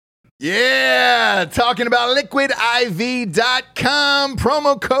Yeah, talking about liquidiv.com,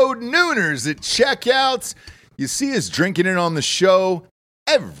 promo code Nooners at checkout. You see us drinking it on the show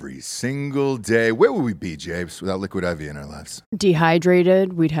every single day. Where would we be, James, without Liquid IV in our lives?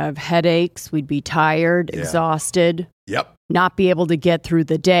 Dehydrated, we'd have headaches, we'd be tired, exhausted. Yep. Not be able to get through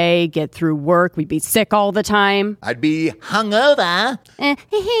the day, get through work. We'd be sick all the time. I'd be hungover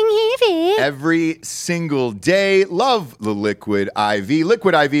every single day. Love the Liquid IV.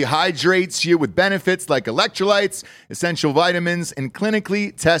 Liquid IV hydrates you with benefits like electrolytes, essential vitamins, and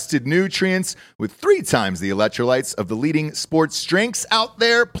clinically tested nutrients with 3 times the electrolytes of the leading sports drinks out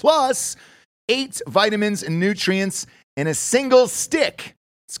there, plus 8 vitamins and nutrients in a single stick.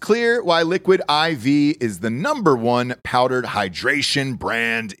 It's clear why Liquid IV is the #1 powdered hydration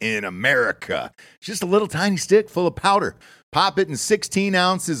brand in America. It's just a little tiny stick full of powder. Pop it in 16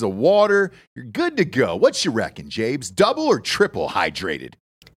 ounces of water. You're good to go. What you reckon, Jabes? Double or triple hydrated?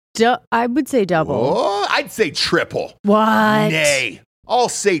 I would say double. Oh, I'd say triple. What? Nay, I'll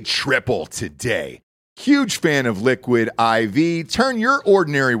say triple today. Huge fan of Liquid IV. Turn your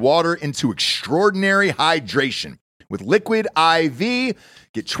ordinary water into extraordinary hydration. With Liquid IV,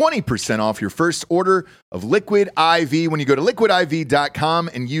 get 20% off your first order of Liquid IV when you go to liquidiv.com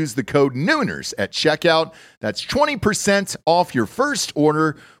and use the code Nooners at checkout. That's 20% off your first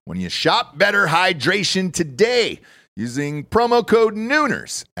order when you shop better hydration today using promo code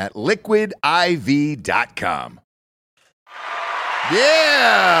Nooners at liquidiv.com.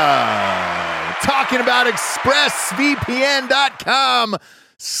 Yeah! Talking about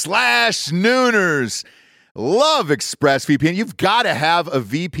expressvpn.com/Nooners. Love ExpressVPN. You've got to have a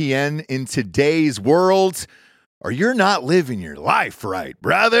VPN in today's world, or you're not living your life right,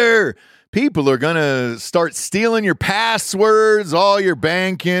 brother. People are going to start stealing your passwords, all your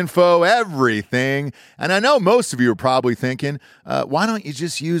bank info, everything. And I know most of you are probably thinking, why don't you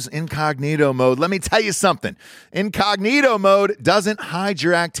just use incognito mode? Let me tell you something. Incognito mode doesn't hide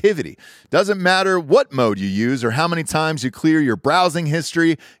your activity. Doesn't matter what mode you use or how many times you clear your browsing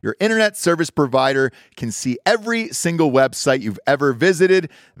history, your internet service provider can see every single website you've ever visited.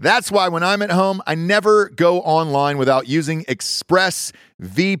 That's why when I'm at home, I never go online without using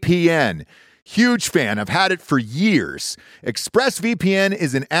ExpressVPN. Huge fan. I've had it for years. ExpressVPN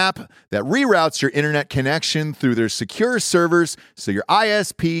is an app that reroutes your internet connection through their secure servers so your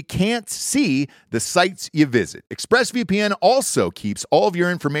ISP can't see the sites you visit. ExpressVPN also keeps all of your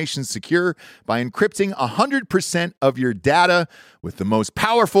information secure by encrypting 100% of your data with the most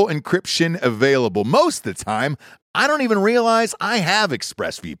powerful encryption available. Most of the time, I don't even realize I have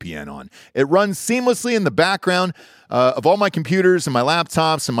ExpressVPN on. It runs seamlessly in the background of all my computers and my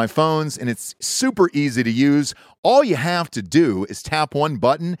laptops and my phones, and it's super easy to use. All you have to do is tap one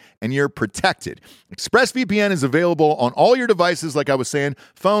button and you're protected. ExpressVPN is available on all your devices, like I was saying,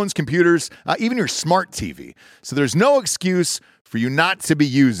 phones, computers, even your smart TV. So there's no excuse for you not to be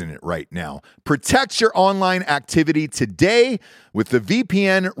using it right now. Protect your online activity today with the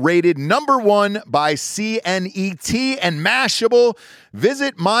VPN rated #1 by CNET and Mashable.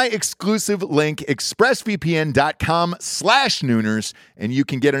 Visit my exclusive link, expressvpn.com/Nooners, and you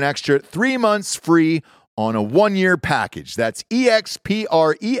can get an extra 3 months free on a 1-year package. That's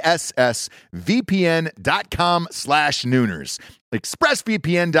expressvpn.com/Nooners.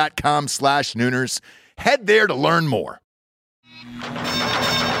 expressvpn.com/Nooners. Head there to learn more.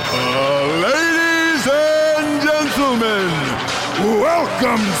 Ladies and gentlemen,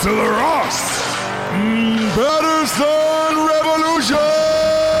 welcome to the Ross Patterson Revolution!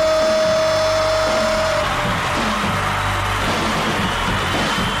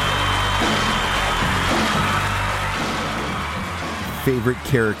 Favorite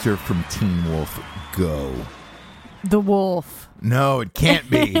character from Teen Wolf, go. The wolf. No, it can't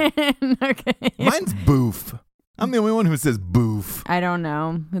be. Okay. Mine's Boof. I'm the only one who says Boof. I don't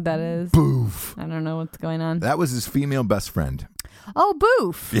know who that is. Boof. I don't know what's going on. That was his female best friend. Oh,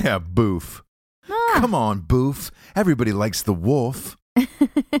 Boof. Yeah, Boof. Ah. Come on, Boof. Everybody likes the wolf.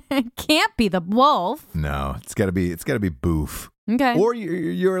 Can't be the wolf. No, it's got to be Boof. Okay. Or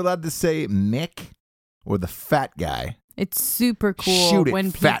you're allowed to say Mick or the fat guy. It's super cool Shoot it, when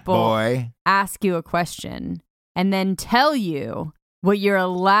fat people boy. ask you a question and then tell you what you're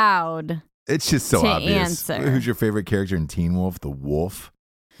allowed It's just so to obvious. answer. Who's your favorite character in Teen Wolf? The wolf?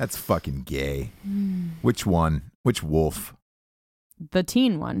 That's fucking gay. Which one? Which wolf? The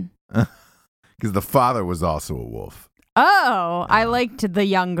teen one. Because the father was also a wolf. Oh, I liked the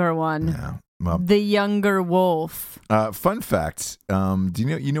younger one. Yeah. Well, The younger wolf. fun fact. Do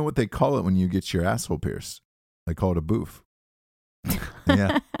you know what they call it when you get your asshole pierced? They call it a boof.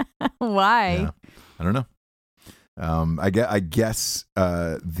 Yeah. Why? Yeah. I don't know. I guess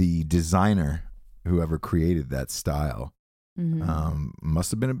the designer, whoever created that style,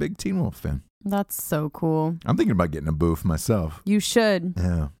 must have been a big Teen Wolf fan. That's so cool. I'm thinking about getting a boof myself. You should.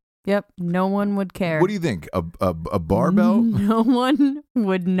 Yeah. Yep. No one would care. What do you think? A barbell? No one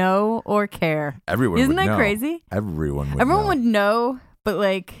would know or care. Everyone Isn't would that know. crazy? Everyone would Everyone know. would know, but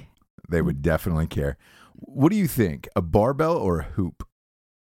like... They would definitely care. What do you think? A barbell or a hoop?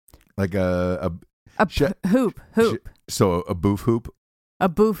 Like hoop. So a boof hoop? A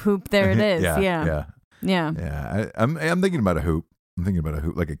boof hoop, there it is. Yeah. Yeah. I'm thinking about a hoop. I'm thinking about a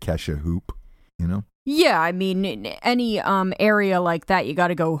hoop, like a Kesha hoop, you know? Yeah, I mean, in any area like that, you got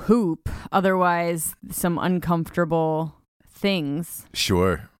to go hoop. Otherwise, some uncomfortable things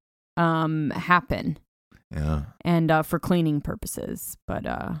happen. Yeah. And for cleaning purposes. But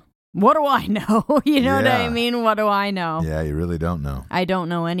what do I know? You know what I mean? What do I know? Yeah, you really don't know. I don't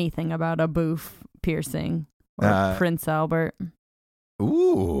know anything about a boof piercing or Prince Albert.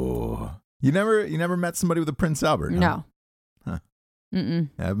 Ooh. You never met somebody with a Prince Albert? No. Huh. Mm-mm.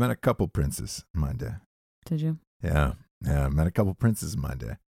 Yeah, I've met a couple princes in my day. Did you? Yeah, I've met a couple princes in my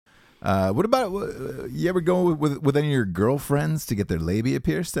day. What about, you ever go with any of your girlfriends to get their labia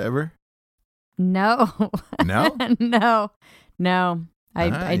pierced ever? No. No? No.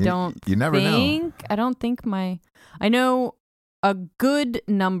 I don't You never know. I don't think I know a good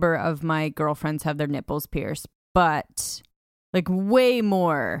number of my girlfriends have their nipples pierced, but like way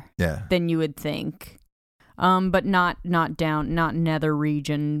more than you would think. But not nether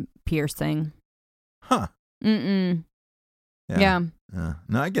region piercing. Huh. Mm-mm. Yeah.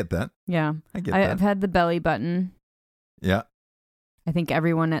 No, I get that. Yeah. I get that. I've had the belly button. Yeah. I think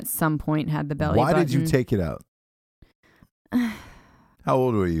everyone at some point had the belly button. Why did you take it out? How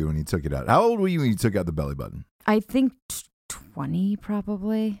old were you when you took it out? How old were you when you took out the belly button? I think 20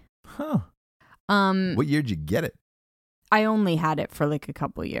 probably. Huh. What year did you get it? I only had it for like a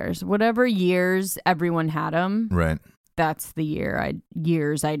couple years. Whatever years everyone had them. Right. That's the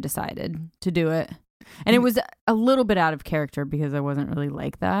years I decided to do it. And it was a little bit out of character because I wasn't really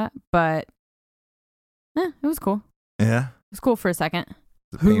like that, but it was cool. Yeah. It was cool for a second.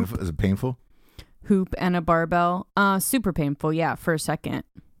 Is it painful? Hoop and a barbell. Super painful, yeah, for a second.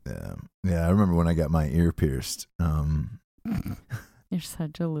 Yeah, I remember when I got my ear pierced. You're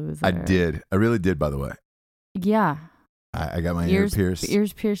such a loser. I did. I really did, by the way. Yeah. I got my ears pierced.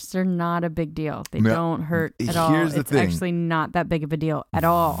 Ears pierced are not a big deal. They don't hurt at all. Here's the thing. It's actually not that big of a deal at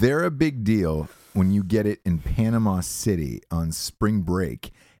all. They're a big deal when you get it in Panama City on spring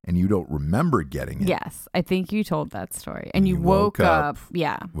break and you don't remember getting it. Yes, I think you told that story. And you woke up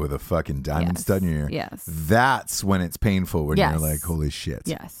with a fucking diamond stud in your ear. Yes. That's when it's painful, when you're like, holy shit.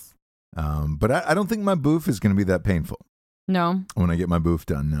 Yes. But I don't think my boof is going to be that painful. No. When I get my boof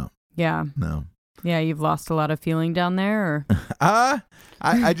done, no. Yeah. No. Yeah, you've lost a lot of feeling down there, or?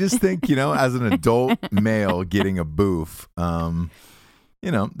 I just think, as an adult male getting a boof,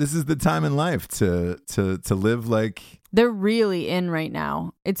 this is the time in life to live like... They're really in right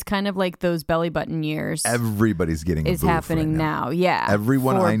now. It's kind of like those belly button years. Everybody's getting a boof happening right now. Yeah.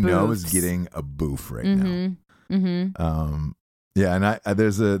 Everyone I know is getting a boof right now. Mm-hmm. Yeah, and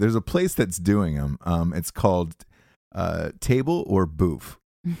there's a place that's doing them. It's called Table or Boof.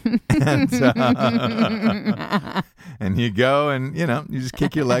 and you go and you just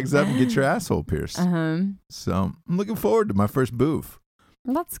kick your legs up and get your asshole pierced. So I'm looking forward to my first boof.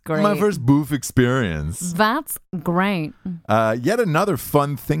 That's great. My first boof experience. That's great. Yet another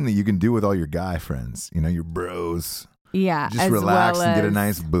fun thing that you can do with all your guy friends, your bros. Yeah, just relax and get a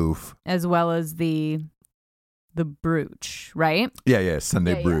nice boof, as well as the brooch, right? Yeah,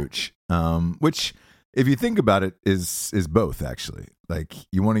 Sunday brooch. Which, if you think about it, is both actually. Like,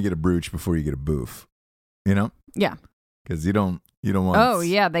 you want to get a brooch before you get a boof, Yeah, because you don't want. Oh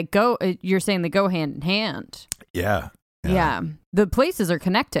yeah, they go. You're saying they go hand in hand. Yeah. The places are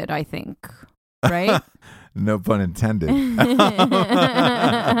connected, I think. Right? No pun intended.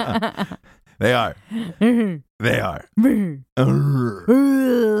 They are. They are.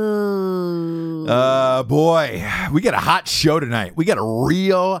 Boy, we got a hot show tonight. We got a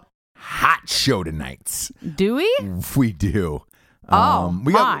real hot show tonight. Do we? We do.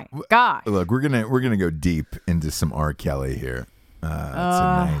 My God. Look, we're gonna go deep into some R. Kelly here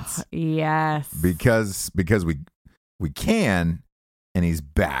tonight. Yes. Because we can, and he's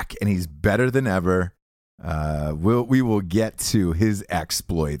back, and he's better than ever. We will get to his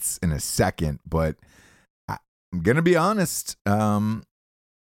exploits in a second, but I'm gonna be honest.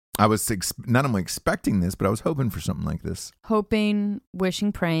 I was not only expecting this, but I was hoping for something like this. Hoping,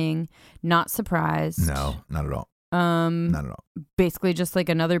 wishing, praying, not surprised. No, not at all. Not at all. Basically, just like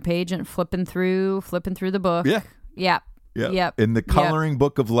another page and flipping through the book. Yeah. Yep. In the coloring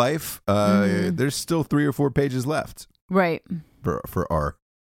book of life, there's still 3 or 4 pages left. Right. For R.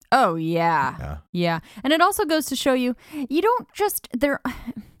 Oh, yeah. And it also goes to show you don't just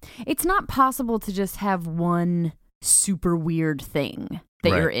it's not possible to just have one super weird thing that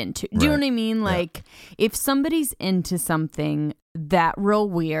you're into. Do you know what I mean? Like, if somebody's into something that real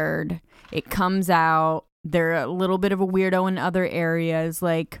weird, it comes out, they're a little bit of a weirdo in other areas,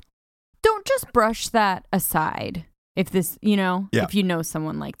 like, don't just brush that aside. If this, if you know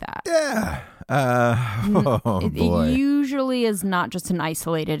someone like that. Yeah. It usually is not just an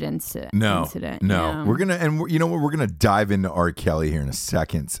isolated incident. No. We're going to, and you know what? We're going to dive into R. Kelly here in a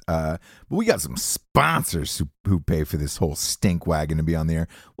second. But we got some sponsors who pay for this whole stink wagon to be on the air.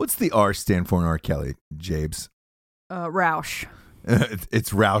 What's the R stand for in R. Kelly, Jabes? Roush.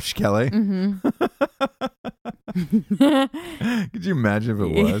 It's Roush Kelly. Mm-hmm. Could you imagine if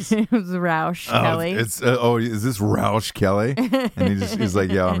it was? It was Roush Kelly. Is this Roush Kelly? And he's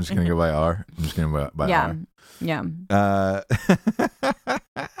like, yeah, I'm just gonna go by R. I'm just gonna buy R. Yeah.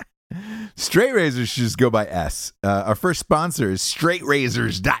 Straight razors should just go by S. Our first sponsor is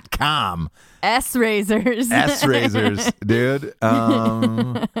straightrazors.com. S-razors. S-razors, dude.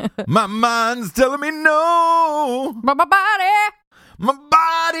 My mind's telling me no. My body's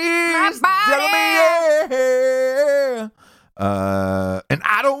telling me yeah. And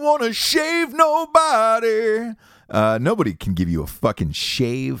I don't want to shave nobody. Nobody can give you a fucking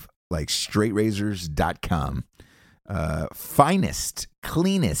shave like straightrazors.com. Finest,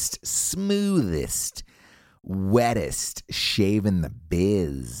 cleanest, smoothest, wettest shave in the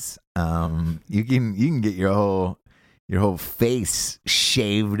biz. You can get your whole face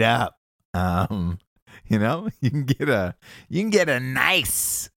shaved up. You can get a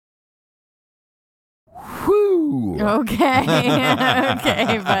nice. Whoo. Okay,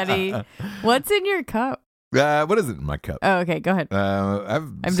 buddy. What's in your cup? What is it in my cup? Oh, okay, go ahead.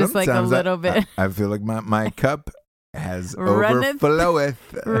 I'm just like a little bit. I feel like my cup has overfloweth.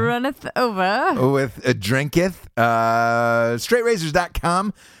 Runneth over. With drinketh.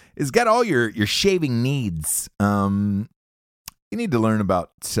 Straightrazors.com has got all your shaving needs. You need to learn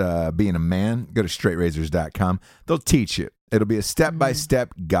about being a man. Go to straightrazors.com. They'll teach you. It'll be a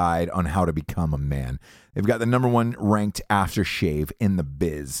step-by-step guide on how to become a man. They've got the #1 ranked aftershave in the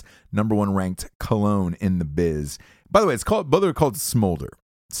biz. #1 ranked cologne in the biz. By the way, both are called Smolder.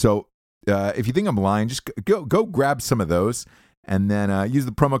 So if you think I'm lying, just go grab some of those and then use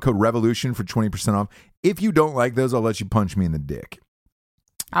the promo code REVOLUTION for 20% off. If you don't like those, I'll let you punch me in the dick.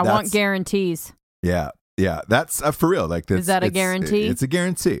 I want guarantees. Yeah, that's for real. Like this, is that a guarantee? It's a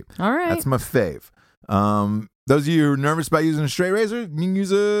guarantee. All right, that's my fave. Those of you who are nervous about using a straight razor, you can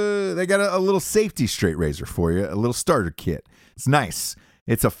use they got a little safety straight razor for you, a little starter kit. It's nice.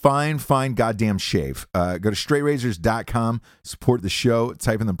 It's a fine goddamn shave. Go to straightrazors.com, support the show,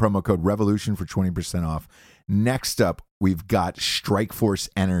 type in the promo code REVOLUTION for 20% off. Next up, we've got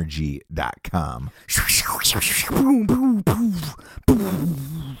strikeforceenergy.com.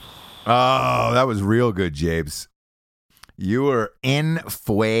 Oh, that was real good, Jabes. You were in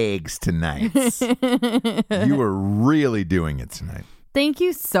fuegs tonight. You were really doing it tonight. Thank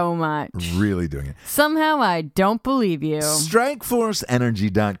you so much. Really doing it. Somehow I don't believe you.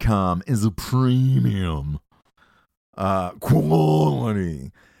 StrikeForceEnergy.com is a premium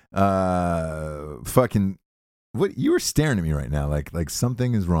quality. Fucking what? You were staring at me right now like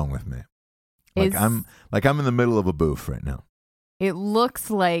something is wrong with me. I'm in the middle of a booth right now. It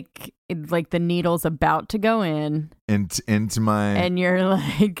looks like the needle's about to go in. Into my... And you're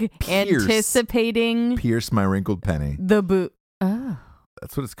like anticipating... Pierce my wrinkled penny. The boot. Oh.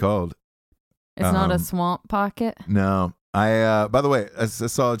 That's what it's called. It's not a swamp pocket? No. By the way, I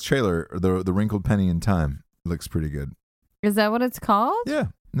saw a trailer, the wrinkled penny in time. It looks pretty good. Is that what it's called? Yeah.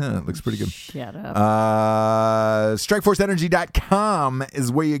 No, it looks pretty good. Shut up. StrikeForceEnergy.com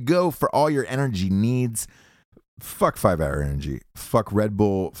is where you go for all your energy needs. Fuck 5-Hour Energy. Fuck Red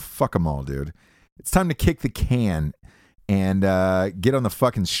Bull. Fuck them all, dude. It's time to kick the can and get on the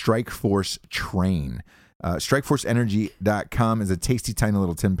fucking Strike Force train. StrikeForceEnergy.com is a tasty, tiny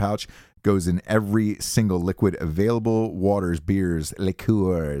little tin pouch. Goes in every single liquid available. Waters, beers,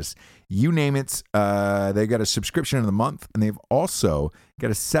 liqueurs. You name it. They got a subscription of the month, and they've also got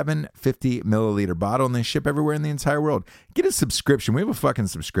a 750 milliliter bottle, and they ship everywhere in the entire world. Get a subscription. We have a fucking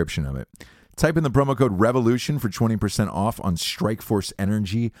subscription of it. Type in the promo code REVOLUTION for 20% off on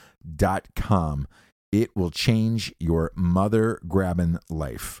StrikeForceEnergy.com. It will change your mother-grabbing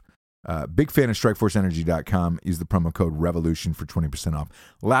life. Big fan of StrikeForceEnergy.com. Use the promo code REVOLUTION for 20% off.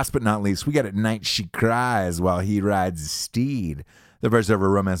 Last but not least, we got At Night She Cries While He Rides a Steed. The first ever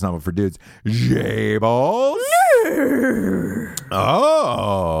romance novel for dudes. J-Balls.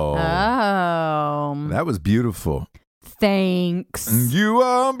 Oh. Oh. That was beautiful. Thanks. You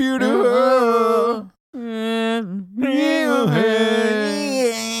are beautiful.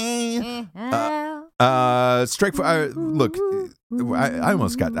 Strike Force. Look,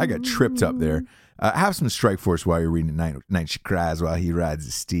 I got tripped up there. Have some Strike Force while you're reading Night She Cries While He Rides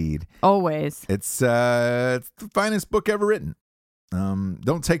His Steed. Always. It's the finest book ever written.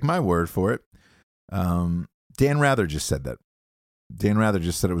 Don't take my word for it. Dan Rather just said that. Dan Rather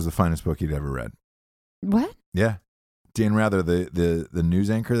just said it was the finest book he'd ever read. What? Yeah. Dan Rather, the news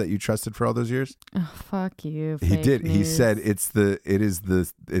anchor that you trusted for all those years. Oh, fuck you. He did. News. He said it's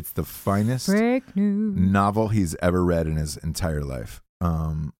the finest Fake news. novel he's ever read in his entire life.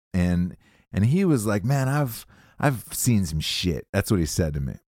 And he was like, man, I've seen some shit. That's what he said to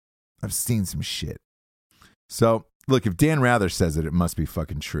me. I've seen some shit. So look, if Dan Rather says it, it must be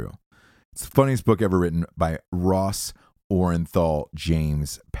fucking true. It's the funniest book ever written by Ross Orenthal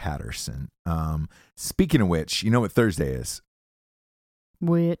James Patterson. Speaking of which, you know what Thursday is?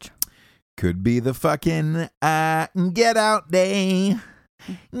 Which? Could be the fucking Get Out Day.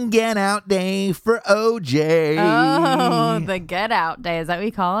 Get Out Day for OJ. Oh, the Get Out Day. Is that what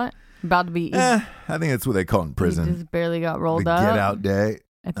you call it? About to be. I think that's what they call it in prison. You just barely got rolled the up. Get Out Day.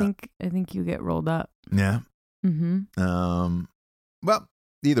 I think you get rolled up. Yeah. Mm-hmm. Well,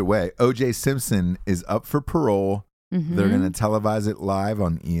 either way, OJ Simpson is up for parole. Mm-hmm. They're going to televise it live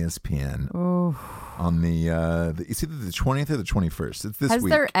on ESPN. Oh. On it's either the 20th or the 21st. It's this Has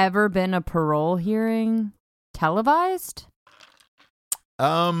week. there ever been a parole hearing televised?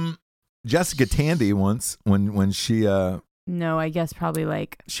 Jessica Tandy once when she No, I guess probably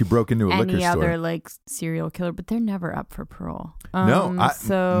like she broke into a liquor any store. other like serial killer, but they're never up for parole. No one does.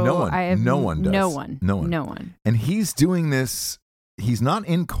 No one. And he's doing this. He's not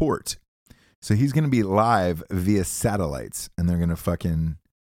in court, so he's going to be live via satellites, and they're going to fucking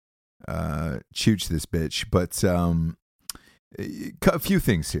chooch this bitch. But a few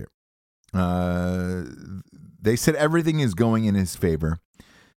things here. They said everything is going in his favor.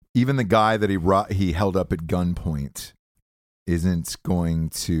 Even the guy that he held up at gunpoint isn't going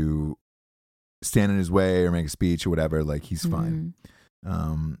to stand in his way or make a speech or whatever. Like, he's fine.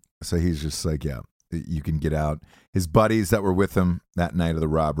 So he's just like, yeah, you can get out. His buddies that were with him that night of the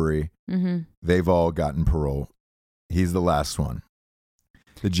robbery, they've all gotten parole. He's the last one.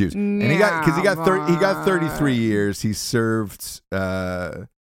 The Jews. And he got 33 years. He served I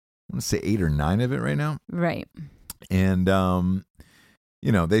want to say 8 or 9 of it right now. Right. And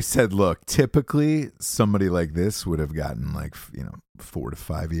they said, look, typically somebody like this would have gotten 4 to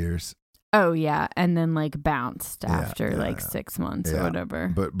 5 years. Oh yeah, and then bounced after 6 months or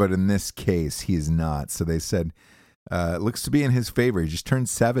whatever. But in this case, he's not. So they said it looks to be in his favor. He just turned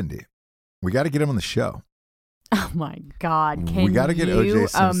 70. We got to get him on the show. Oh my God! Can we got to get O.J.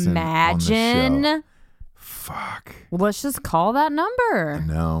 Simpson imagine? On the show. Fuck. Well, let's just call that number.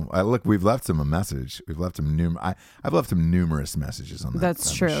 No, look, we've left him a message. We've left him I've left him numerous messages on that.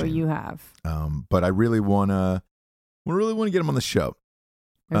 That's true. Machine. You have. But I really wanna get him on the show.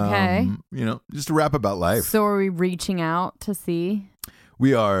 Okay. Just to rap about life. So are we reaching out to see?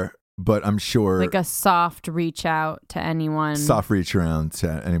 We are, but I'm sure a soft reach out to anyone. Soft reach around to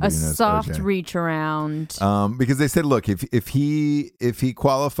anybody who knows soft OJ. Reach around. Because they said, look, if he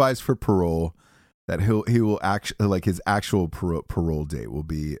qualifies for parole, that he will actually his actual parole date will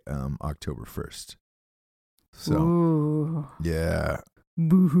be October 1st. So ooh. Yeah.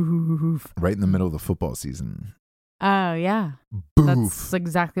 Boof. Right in the middle of the football season. Oh yeah. Boof. That's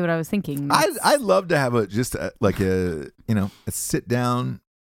exactly what I was thinking. I'd love to have a sit down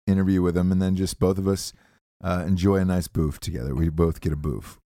interview with him, and then just both of us enjoy a nice boof together. We both get a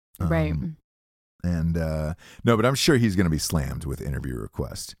boof. Right. And no, but I'm sure he's going to be slammed with interview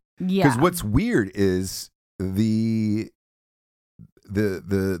request. Yeah. Because what's weird is the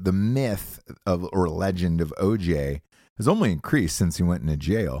myth of or legend of OJ has only increased since he went into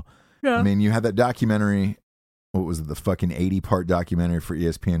jail. Yeah. I mean, you had that documentary. What was it? The fucking 80-part documentary for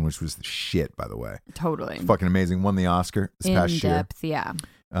ESPN, which was the shit, by the way. Totally. It's fucking amazing. Won the Oscar this past year. In depth, yeah.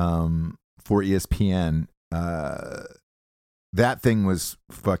 For ESPN. That thing was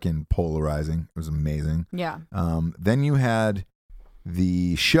fucking polarizing. It was amazing. Yeah. Then you had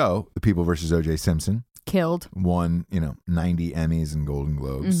the show, The People versus O.J. Simpson. Killed. Won, 90 Emmys and Golden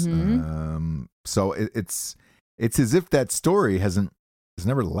Globes. Mm-hmm. So it's as if that story has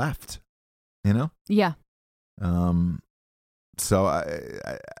never left, Yeah. So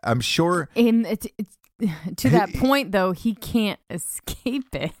I'm sure. And it's to that point, though, he can't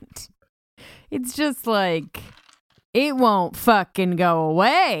escape it. It's just it won't fucking go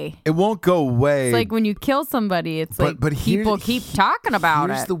away. It won't go away. It's like when you kill somebody, it's but people keep talking about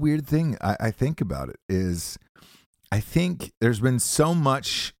it. Here's the weird thing I think about it is I think there's been so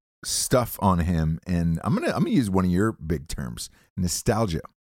much stuff on him, and I'm gonna use one of your big terms, nostalgia.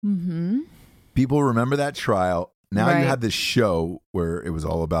 Mm-hmm. People remember that trial. Now you had this show where it was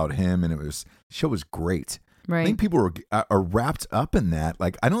all about him, and the show was great. Right. I think people are wrapped up in that.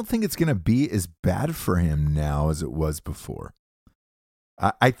 Like, I don't think it's going to be as bad for him now as it was before.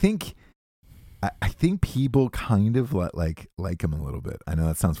 I think people kind of like him a little bit. I know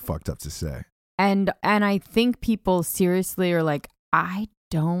that sounds fucked up to say. And I think people seriously are like, I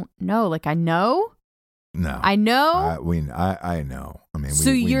don't know. Like, I know. No, I know. I know. I mean, so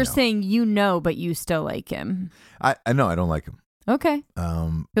you're know. saying but you still like him. I know I don't like him. Okay.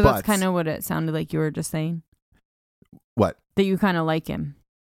 But that's kind of what it sounded like you were just saying. What? That you kind of like him.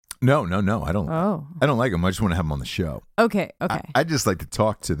 No. I don't. Oh. I don't like him. I just want to have him on the show. Okay. I just like to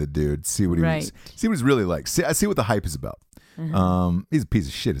talk to the dude, see what he's really like. See what the hype is about. Uh-huh. He's a piece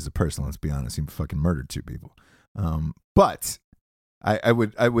of shit as a person. Let's be honest. He fucking murdered 2 people. But I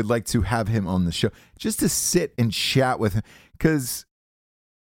would like to have him on the show just to sit and chat with him, because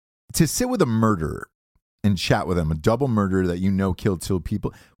to sit with a murderer and chat with him, a double murderer that killed 2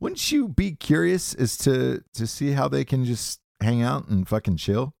 people, wouldn't you be curious as to see how they can just hang out and fucking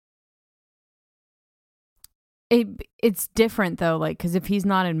chill? It's different though, like, because if he's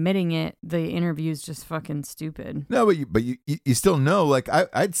not admitting it, the interview's just fucking stupid. No, but you still know. Like,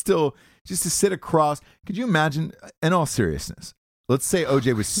 I'd still just to sit across. Could you imagine? In all seriousness, let's say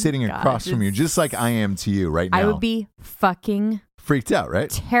OJ was sitting across from you, just like I am to you right now. I would be fucking freaked out, right?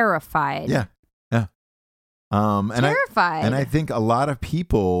 Terrified. Yeah. Terrified. And I think a lot of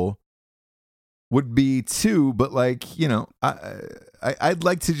people would be too, but like, I'd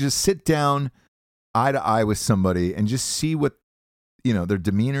like to just sit down eye to eye with somebody and just see what, their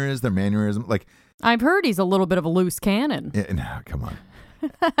demeanor is, their mannerism. Like, I've heard he's a little bit of a loose cannon. Yeah, no, come on.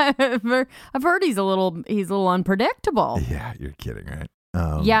 I've heard he's a little unpredictable. Yeah, you're kidding, right?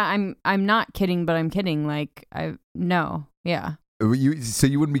 Yeah, I'm not kidding, but I'm kidding. Like, yeah. So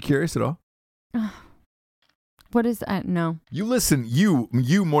you wouldn't be curious at all? What is that? No. You listen, you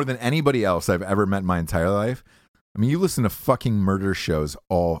more than anybody else I've ever met in my entire life. I mean, you listen to fucking murder shows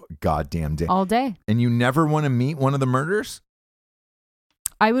all goddamn day. All day. And you never want to meet one of the murderers?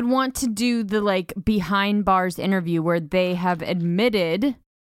 I would want to do the behind bars interview where they have admitted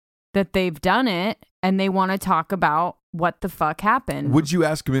that they've done it and they want to talk about what the fuck happened. Would you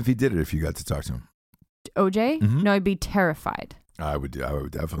ask him if he did it if you got to talk to him? OJ? Mm-hmm. No, I'd be terrified. I would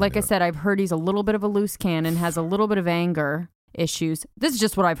definitely. Like I said, I've heard he's a little bit of a loose cannon, has a little bit of anger issues. This is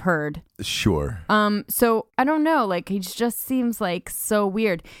just what I've heard. Sure. So I don't know. Like, he just seems like so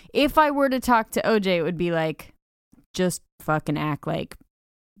weird. If I were to talk to OJ, it would be like, just fucking act like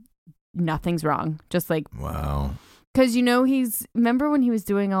nothing's wrong. Just like, wow. Because remember when he was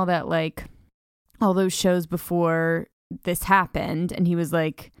doing all that, like, all those shows before this happened, and he was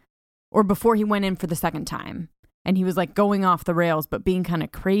like, or before he went in for the second time. And he was like going off the rails, but being kind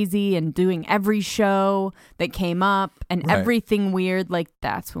of crazy and doing every show that came up and everything weird. Like,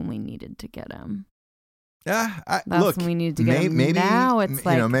 that's when we needed to get him. Yeah, that's when we needed to get him. Maybe now it's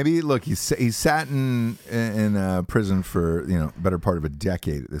like, maybe look, he sat in prison for better part of a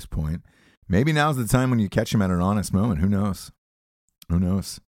decade at this point. Maybe now's the time when you catch him at an honest moment. Who knows?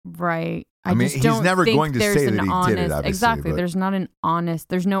 Right. I mean, he's never going to say that he did it. Obviously, exactly. There's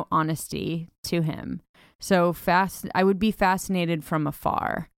no honesty to him. So I would be fascinated from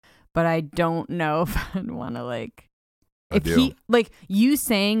afar, but I don't know if I'd want to he you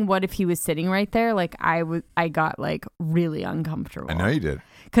saying what if he was sitting right there, like I got like really uncomfortable. I know you did.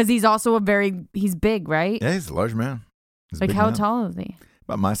 Because he's also he's big, right? Yeah, he's a large man. Like, how tall is he?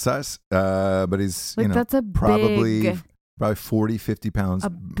 About my size, but he's that's a probably 40, 50 pounds.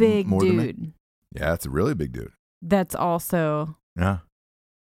 A big more dude. Than me. Yeah, that's a really big dude. That's also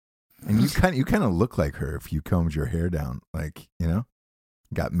And you kind of look like her if you combed your hair down, like,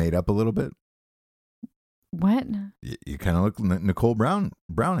 got made up a little bit. What? You kind of look Nicole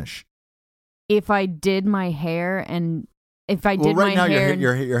Brownish. If I did my hair and my now hair,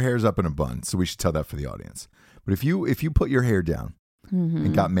 your hair's up in a bun, so we should tell that for the audience. But if you put your hair down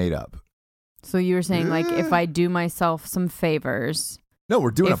and got made up, so you were saying like if I do myself some favors. No,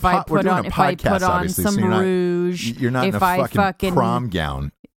 we're doing a podcast. If I put on obviously, some so rouge, you're not in a fucking prom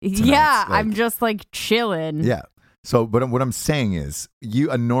gown. Tonight. Yeah, I'm just like chilling. Yeah. So, but what I'm saying is,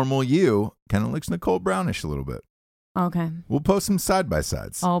 a normal you kind of looks Nicole Brownish a little bit. Okay. We'll post some side by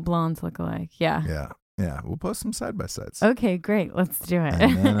sides. All blondes look alike. Yeah. Yeah. Yeah, we'll post some side by sides. Okay, great. Let's do it.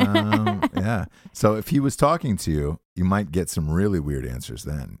 And then, yeah. So if he was talking to you, you might get some really weird answers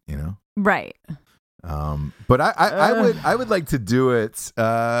then, you know? Right. But I would like to do it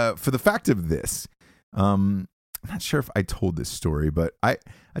for the fact of this. I'm not sure if I told this story, but I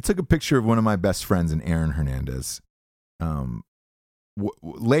took a picture of one of my best friends and Aaron Hernandez.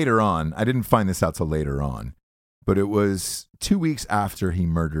 Later on, I didn't find this out till later on, but it was 2 weeks after he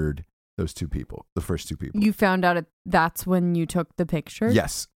murdered those two people, the first two people. You found out that's when you took the picture?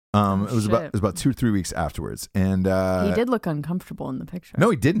 Yes. It was about 2 or 3 weeks afterwards, and he did look uncomfortable in the picture. No,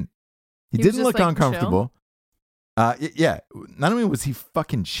 he didn't. He didn't look uncomfortable. Yeah. Not only was he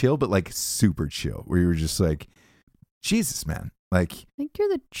fucking chill, but like super chill, where you were just like, Jesus, man. Like, I think you're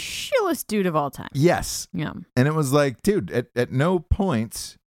the chillest dude of all time. Yes. Yeah. And it was like, dude, at no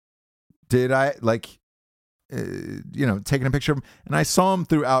point did I taking a picture of him. And I saw him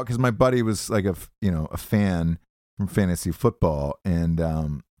throughout because my buddy was like a fan from fantasy football. And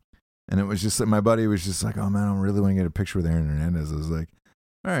it was just like, my buddy was just like, oh man, I really want to get a picture with Aaron Hernandez. I was like,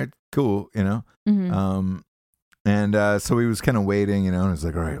 all right, cool. Mm-hmm. So he was kind of waiting, and I was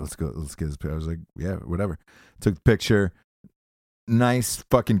like, all right, let's go. Let's get this picture. I was like, yeah, whatever. Took the picture. Nice,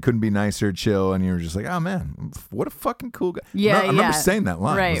 fucking couldn't be nicer, chill. And you were just like, oh man, what a fucking cool guy. Yeah, I remember saying that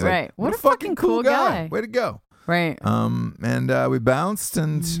line. Right, right. What a fucking cool guy. Way to go. Right. And we bounced,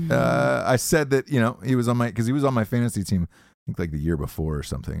 and I said that, he was on my fantasy team, I think like the year before or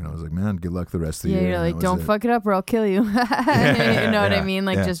something. And I was like, man, good luck the rest of the year. Yeah, you're like, don't fuck it up or I'll kill you. You know what I mean?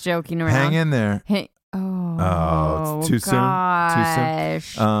 Like just joking around. Hang in there. Oh, it's too soon. Too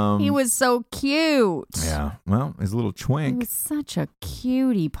soon. He was so cute. Yeah. Well, he's a little twink. He was such a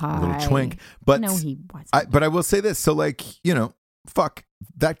cutie pie. A little twink. But no, he wasn't. But I will say this. So like, fuck,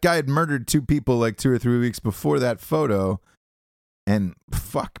 that guy had murdered two people like 2 or 3 weeks before that photo. And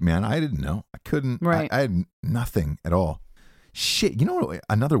fuck, man, I didn't know. I couldn't. Right. I had nothing at all. Shit. You know what?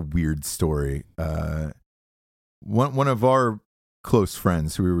 Another weird story. One of our close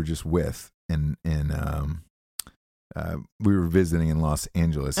friends who we were just with, and we were visiting in Los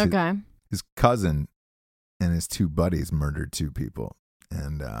Angeles. Okay. His cousin and his two buddies murdered two people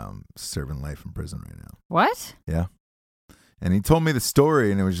and serving life in prison right now. What? Yeah. And he told me the story,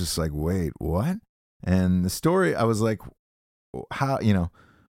 and it was just like, wait, what? And the story, I was like, how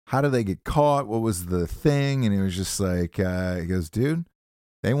do they get caught? What was the thing? And he was just like, he goes, dude,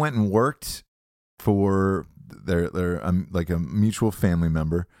 they went and worked for their like a mutual family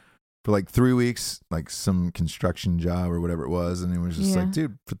member for like 3 weeks, like some construction job or whatever it was. And it was just like,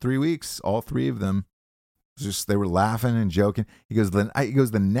 dude, for 3 weeks, all three of them, they were laughing and joking. He goes, the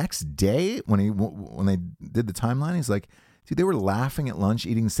next day when they did the timeline, he's like, dude, they were laughing at lunch,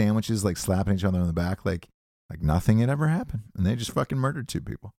 eating sandwiches, like slapping each other on the back, like nothing had ever happened. And they just fucking murdered two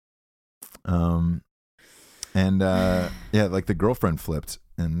people. Like the girlfriend flipped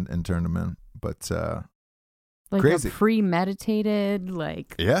and turned them in. But like crazy. A premeditated,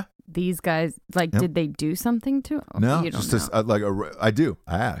 like these guys, like did they do something to him? No, you don't just know.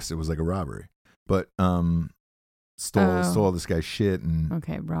 I asked. It was like a robbery, but stole this guy's shit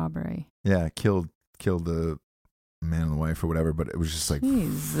and robbery. Yeah, killed the man and the wife or whatever. But it was just like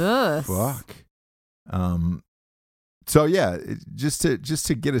Jesus, fuck. So yeah, just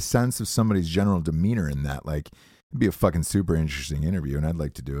to get a sense of somebody's general demeanor in that, like, it'd be a fucking super interesting interview, and I'd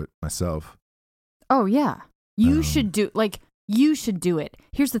like to do it myself. Oh yeah, you should do it.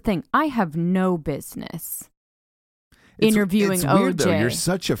 Here's the thing: I have no business interviewing it's weird, OJ. Though. You're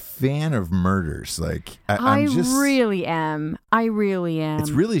such a fan of murders, like I really am.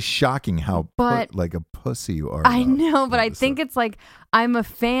 It's really shocking how like a pussy you are. I know, but I think it's like I'm a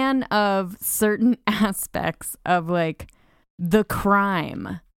fan of certain aspects of like the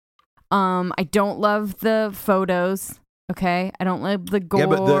crime. I don't love the photos. Okay, I don't love the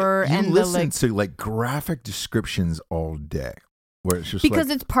gore you and listen to like graphic descriptions all day. Where it's just because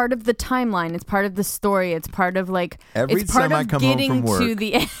it's part of the timeline, it's part of the story, it's part of like every it's part time of I come getting home from work, to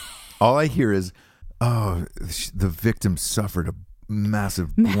the end. All I hear is, "Oh, the victim suffered a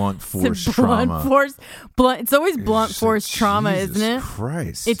massive blunt force trauma." It's always blunt force trauma, isn't it?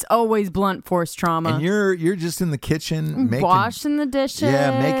 Christ, it's always blunt force trauma. And you're just in the kitchen washing the dishes,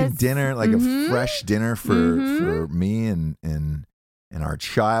 making dinner, like a fresh dinner for me and our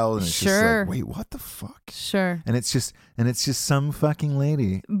child, and it's just like, wait, what the fuck? Sure. And it's just some fucking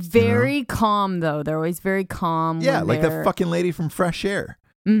lady. Very calm though. They're always very calm. Yeah, like the fucking lady from Fresh Air.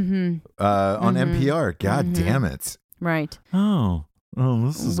 On NPR. God damn it. Right. Oh,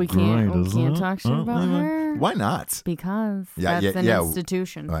 this is great. We can't talk shit about her. Why not? Because that's an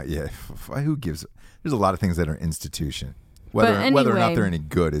institution. Who gives? There's a lot of things that are institution. Whether or not they're any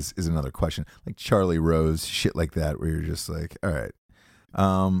good is another question. Like Charlie Rose, shit like that, where you're just like, all right.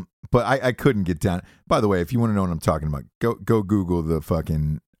 But I couldn't get down. By the way, if you want to know what I'm talking about, go Google the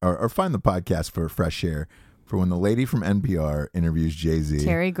fucking or find the podcast for Fresh Air for when the lady from NPR interviews Jay-Z.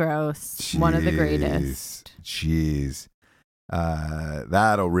 Terry Gross, one of the greatest. Jeez.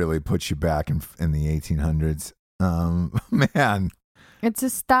 That'll really put you back in the 1800s. Man. It's a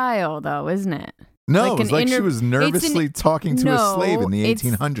style, though, isn't it? No, it's like she was nervously talking to a slave in the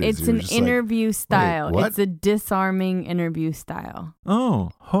 1800s. It's an interview style. It's a disarming interview style.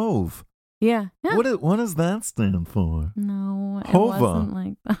 Oh, Hove. Yeah. What does that stand for? No, it Hova. wasn't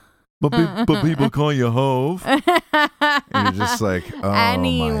like that. But people call you Hove. And you're just like, oh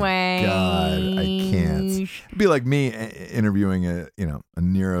anyway. My God, I can't. It'd be like me interviewing a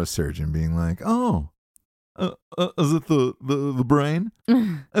neurosurgeon being like, oh, is it the brain?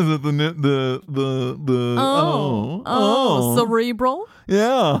 Is it the cerebral?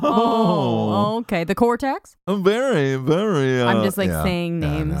 Yeah. Oh, okay. The cortex? Very, very. I'm just saying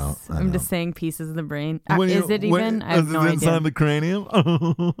names. I'm just saying pieces of the brain. Is it even? I have no idea. Inside the cranium?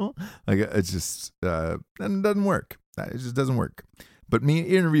 Like it's just it doesn't work. It just doesn't work. But me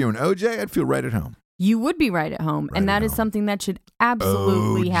interviewing OJ, I'd feel right at home. You would be right at home. And that is something that should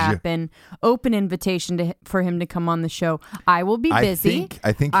absolutely happen. Open invitation for him to come on the show. I will be busy.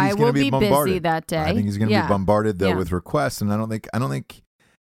 I think he's going to be bombarded busy that day. I think he's going to be bombarded though with requests, and I don't know if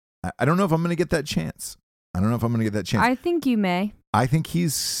I'm going to get that chance. I think you may. I think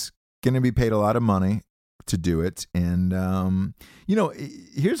he's going to be paid a lot of money to do it, and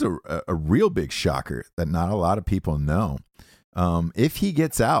here's a real big shocker that not a lot of people know. If he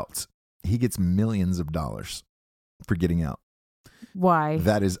gets out, he gets millions of dollars for getting out. Why?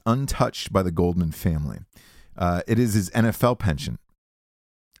 That is untouched by the Goldman family. It is his NFL pension.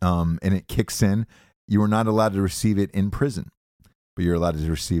 And it kicks in. You are not allowed to receive it in prison, but you're allowed to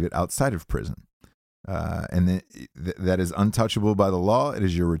receive it outside of prison. And that is untouchable by the law. It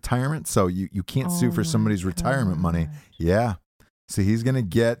is your retirement. So you can't sue for somebody's retirement money. Yeah. So he's going to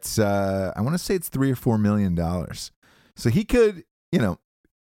get, I want to say it's $3 or $4 million. So he could,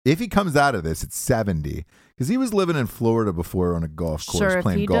 if he comes out of this at 70, because he was living in Florida before on a golf course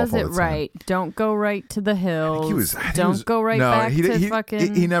playing golf all the time. Sure, if he does it right, don't go right to the hills. Don't go right back to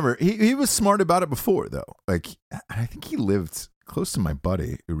fucking... He was smart about it before, though. Like, I think he lived close to my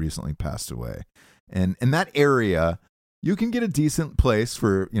buddy who recently passed away. And in that area, you can get a decent place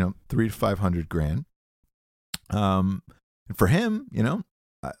for, $300,000 to $500,000. And for him,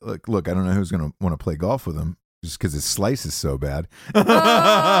 look, I don't know who's going to want to play golf with him. Just because his slice is so bad. But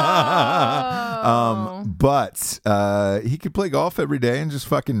he could play golf every day and just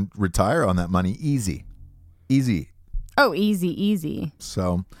fucking retire on that money. Easy. Oh, easy.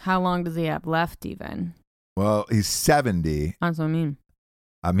 So. How long does he have left even? Well, he's 70. That's what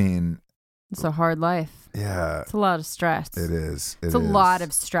I mean. It's a hard life. Yeah. It's a lot of stress. It is. It's a lot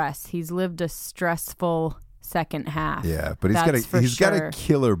of stress. He's lived a stressful second half. Yeah, but he's got a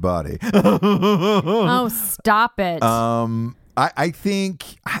killer body. Oh, stop it. I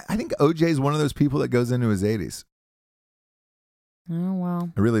think OJ is one of those people that goes into his 80s. Oh,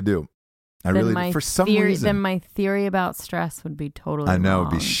 well. I really do. For some reason. Then my theory about stress would be totally I know, wrong.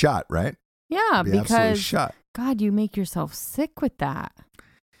 It'd be shot, right? Yeah, because shot. God, you make yourself sick with that.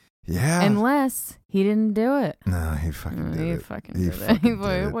 Yeah. Unless he didn't do it. No, he fucking did it. He fucking did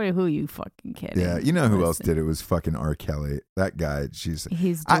it. Who you fucking kidding? Yeah, you know who else did it? Was fucking R. Kelly. That guy,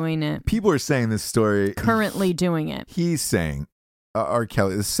 he's doing it. People are saying this story. Currently doing it. He's saying, R.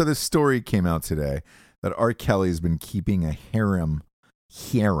 Kelly. So this story came out today that R. Kelly's been keeping a harem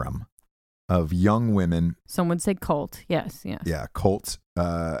of young women. Some would say cult. Yes. Yeah, cult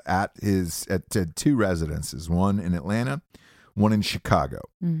at two residences, one in Atlanta, one in Chicago.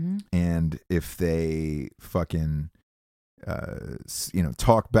 Mm-hmm. And if they fucking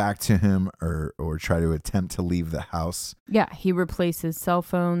talk back to him or try to attempt to leave the house, he replaces cell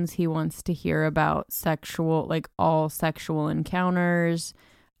phones. He wants to hear about all sexual encounters,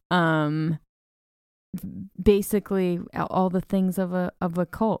 basically all the things of a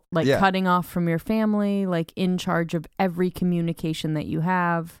cult, cutting off from your family, in charge of every communication that you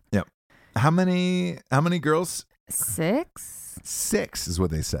have. Yep. How many girls? 6 is what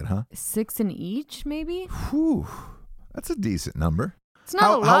they said, huh? 6 in each, maybe. Whew, that's a decent number. It's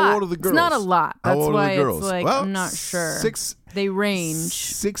not a lot. How old are the girls? It's not a lot. That's why it's well, I'm not sure. 6. They range.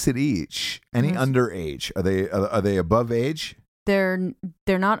 6 at each. Any underage? Are they above age? They're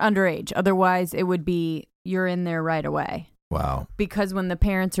not underage. Otherwise, it would be you're in there right away. Wow. Because when the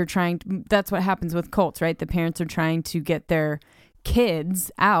parents are that's what happens with cults, right? The parents are trying to get their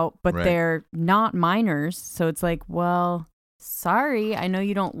kids out, but they're not minors. So it's like, well, sorry, I know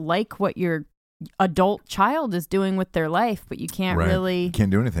you don't like what your adult child is doing with their life, but you can't really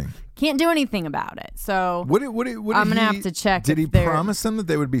can't do anything about it. So what I'm gonna have to check. Did he promise them that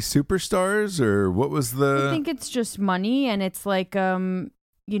they would be superstars, or what was the? I think it's just money, and it's like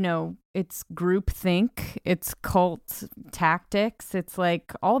it's groupthink, it's cult tactics, it's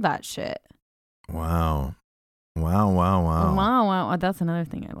like all that shit. Wow. That's another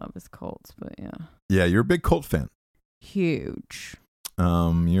thing I love is cults, but yeah, you're a big cult fan. Huge.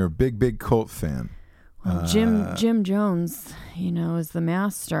 You're a big cult fan. Well, Jim Jones, is the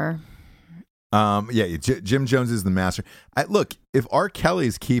master. Jim Jones is the master. Look, if R.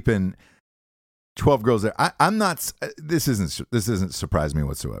 Kelly's keeping 12 girls there, I'm not. This isn't surprise me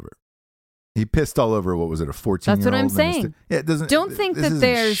whatsoever. He pissed all over, what was it, a 14-year-old? That's what I'm saying. It doesn't. Don't think that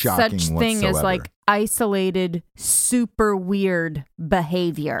there's such thing as like isolated, super weird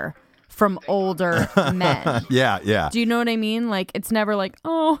behavior from older men. Yeah. Do you know what I mean? Like, it's never like,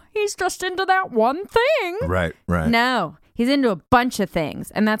 oh, he's just into that one thing. Right. No, he's into a bunch of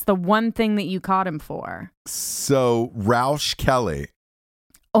things, and that's the one thing that you caught him for. So, Rausch Kelly.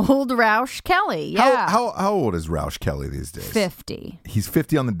 Old Rausch Kelly, yeah. How old is Rausch Kelly these days? 50. He's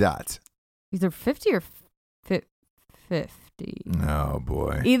 50 on the dot. Either 50 or 50. Oh,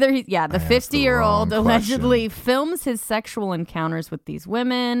 boy. Either the 50-year-old allegedly films his sexual encounters with these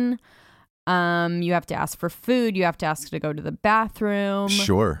women. You have to ask for food. You have to ask to go to the bathroom.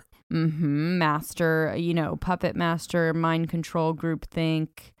 Sure. Master, puppet master, mind control,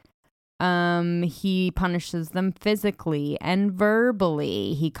 groupthink. He punishes them physically and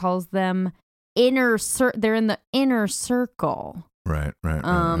verbally. He calls them they're in the inner circle. Right.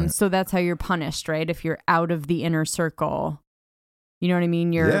 So that's how you're punished, right? If you're out of the inner circle. You know what I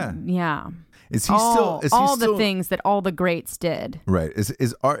mean? Yeah. Is he still the things that all the greats did? Right.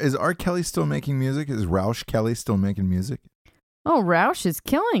 Is R. Kelly still making music? Is Rausch Kelly still making music? Oh, Rausch is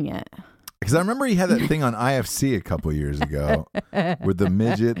killing it. Because I remember he had that thing on IFC a couple years ago with the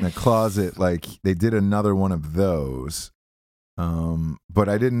midget in the closet. Like, they did another one of those. But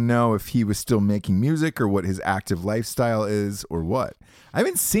I didn't know if he was still making music or what his active lifestyle is or what. I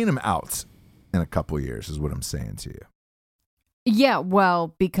haven't seen him out in a couple years is what I'm saying to you. Yeah,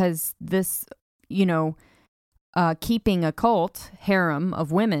 well, because this, keeping a cult harem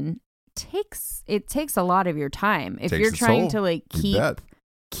of women takes a lot of your time. If you're trying to like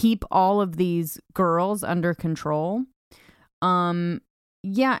keep all of these girls under control.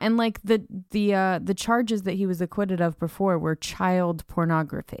 Yeah, and like the charges that he was acquitted of before were child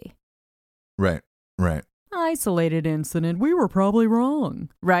pornography. Right. Isolated incident. We were probably wrong.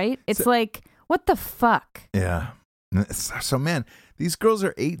 Right? It's like, what the fuck? Yeah. So, man, these girls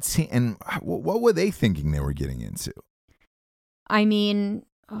are 18, and what were they thinking they were getting into? I mean,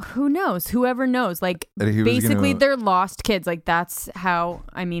 who knows? Whoever knows. Like, basically, they're lost kids. Like, that's how,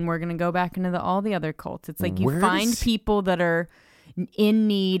 we're going to go back into all the other cults. It's like you find people that are in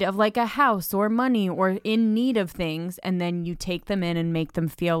need of like a house or money or in need of things, and then you take them in and make them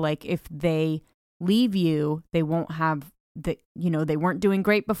feel like if they leave you, they won't have they weren't doing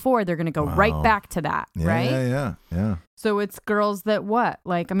great before. They're going to go right back to that, right? Yeah. So it's girls that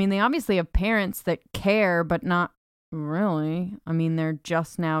they obviously have parents that care, but not really. They're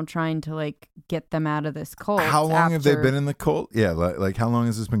just now trying to like get them out of this cult. How long have they been in the cult? Yeah, like how long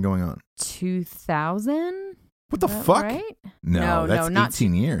has this been going on? 2000? What the fuck? Right? No, that's not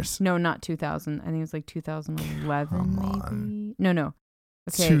 18 years. No, not 2000. I think it was like 2011 maybe. No.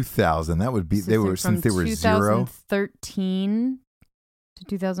 Okay. 2000. That would be since they were 0. 2013 to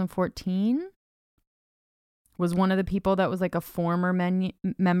 2014 was one of the people that was like a former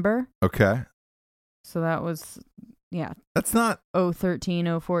member. Okay. So that was That's not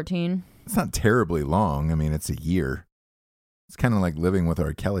 013, 014. It's not terribly long. It's a year. It's kind of like living with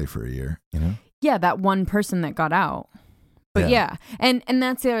R. Kelly for a year, Yeah, that one person that got out. But yeah. And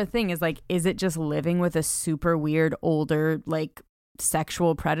that's the other thing is like, is it just living with a super weird older like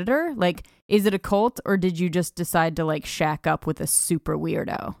sexual predator? Like, is it a cult, or did you just decide to like shack up with a super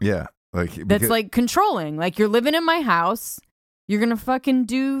weirdo? Yeah. That's like controlling. Like, you're living in my house. You're going to fucking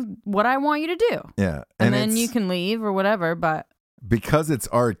do what I want you to do. Yeah. And then you can leave or whatever, but because it's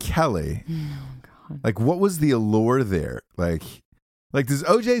R. Kelly. Oh, God. Like, what was the allure there? Like does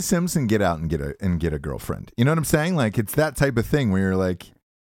O.J. Simpson get out and get a girlfriend? You know what I'm saying? Like, it's that type of thing where you're like,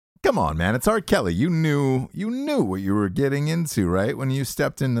 come on, man, it's R. Kelly. You knew what you were getting into, right? When you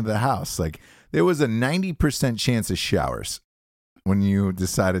stepped into the house, like there was a 90% chance of showers when you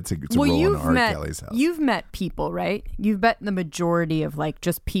decided to roll in R. Kelly's house. You've met people, right? You've met the majority of like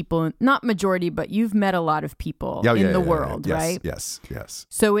just people, not majority, but you've met a lot of people in the world, yes, right? Yes.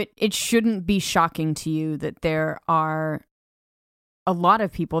 So it shouldn't be shocking to you that there are a lot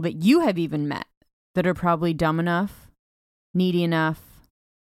of people that you have even met that are probably dumb enough, needy enough,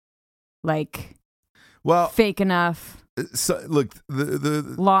 like, fake enough. So look, the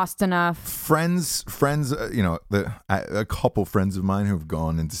lost enough. Friends. A couple friends of mine who've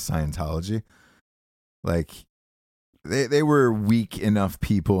gone into Scientology, like they were weak enough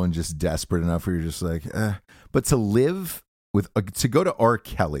people and just desperate enough where you're just like, but to live with to go to R.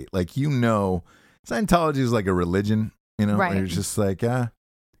 Kelly, like, Scientology is like a religion, right? You're just like,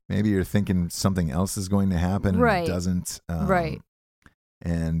 maybe you're thinking something else is going to happen, and it doesn't, right?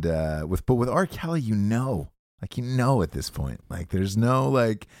 And with R. Kelly, at this point, like, there's no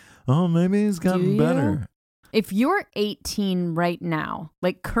like, oh, maybe he's gotten better. If you're 18 right now,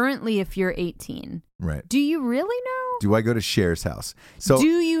 like currently, if you're 18, right? Do you really know? Do I go to Cher's house? So do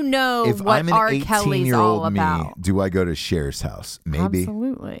you know if what I'm an R. Kelly's all about? Me, do I go to Cher's house? Maybe.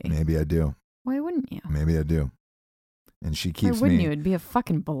 Absolutely. Maybe I do. Why wouldn't you? Maybe I do. And she keeps Why wouldn't you? It'd be a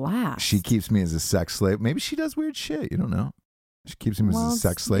fucking blast. She keeps me as a sex slave. Maybe she does weird shit. You don't know. She keeps him as a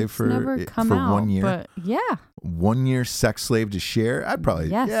sex slave for 1 year. But yeah. 1 year sex slave to Cher. I'd probably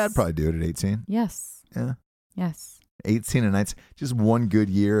do it at 18. Yes. Yeah. Yes. 18 and nights, just 1 good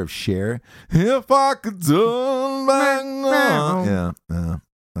year of Cher. If I could turn back now. Yeah.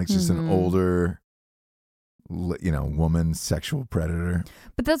 Like just an older, woman sexual predator.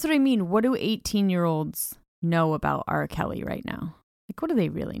 But that's what I mean. What do 18-year-olds know about R. Kelly right now? Like, what do they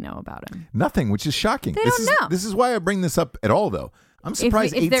really know about him? Nothing, which is shocking. They don't know. This is why I bring this up at all, though. I'm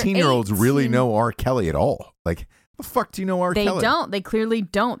surprised 18-year-olds really know R. Kelly at all. Like, the fuck do you know R. Kelly? They don't. They clearly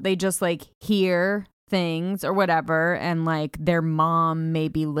don't. They just, like, hear things or whatever, and, like, their mom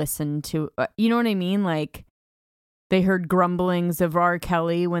maybe listened to... you know what I mean? Like, they heard grumblings of R.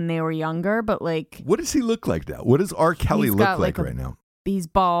 Kelly when they were younger, but, like... What does he look like now? What does R. Kelly look like right now? He's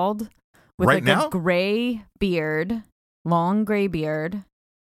bald with, right now? A gray beard. Long gray beard.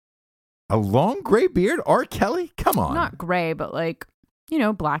 A long gray beard? R. Kelly? Come on. Not gray, but like,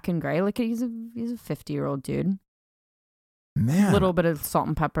 black and gray. Like he's a 50-year-old dude. Man. A little bit of salt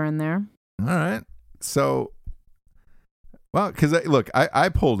and pepper in there. All right. So, well, because I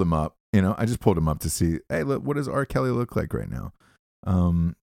pulled him up. I just pulled him up to see, hey, look, what does R. Kelly look like right now?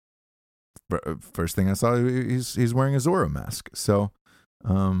 First thing I saw, he's wearing a Zorro mask. So,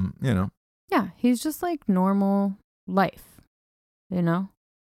 Yeah, he's just like normal life,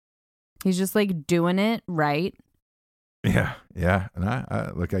 He's just like doing it right. Yeah. And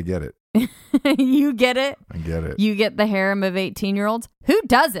I get it. You get it? I get it. You get the harem of 18-year-olds? Who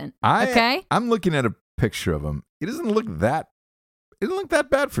doesn't? Okay? I'm looking at a picture of him. He doesn't look that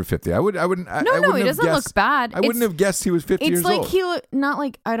bad for 50. I wouldn't. No, he doesn't look bad. I wouldn't have guessed he was 50 years old. It's like not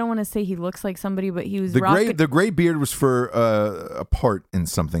like, I don't want to say he looks like somebody, but he was the gray beard was for a part in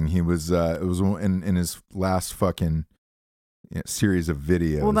something. He was it was in his last fucking series of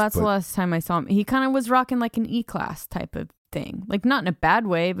videos. Well, that's the last time I saw him. He kind of was rocking like an E-class type of thing, like not in a bad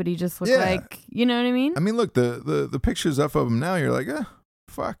way, but he just looked like, you know what I mean? I mean, look, the pictures up of him now. You're like,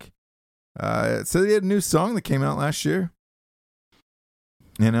 fuck. So he had a new song that came out last year.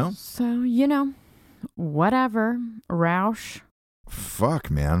 So, whatever. Roush. Fuck,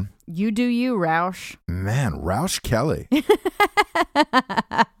 man. You do you, Roush. Man, Roush Kelly.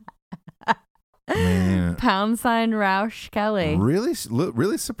 Man. # Roush Kelly.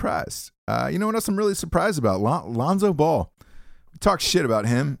 Really surprised. You know what else I'm really surprised about? Lonzo Ball. We talk shit about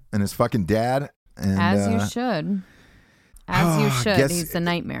him and his fucking dad. And, as you should. He's a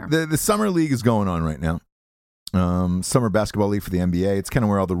nightmare. The summer league is going on right now. Summer basketball league for the NBA. It's kind of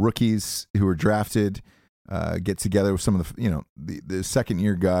where all the rookies who were drafted get together with some of the second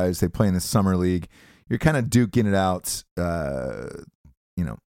year guys. They play in the summer league. You're kind of duking it out,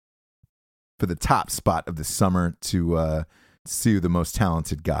 for the top spot of the summer to see who the most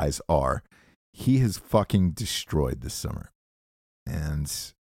talented guys are. He has fucking destroyed this summer, and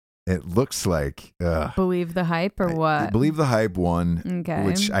it looks like Believe the Hype or what? Believe the Hype one, okay.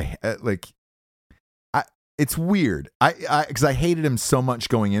 Which I like. It's weird. Because I hated him so much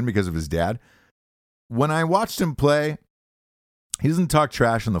going in because of his dad. When I watched him play, he doesn't talk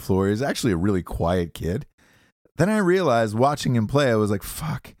trash on the floor. He's actually a really quiet kid. Then I realized watching him play, I was like,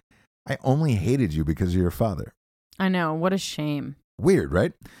 fuck, I only hated you because of your father. I know. What a shame. Weird,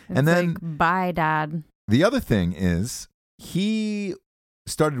 right? It's and then, like, bye, Dad. The other thing is he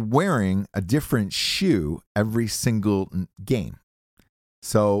started wearing a different shoe every single game.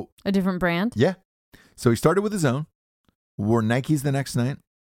 So a different brand? Yeah. So he started with his own, wore Nikes the next night,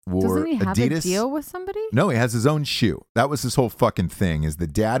 wore Doesn't he have Adidas. A deal with somebody? No, he has his own shoe. That was his whole fucking thing, is the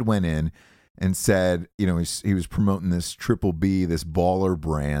dad went in and said, he was promoting this Triple B, this baller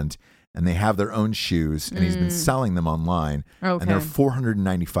brand, and they have their own shoes, and he's been selling them online, and they're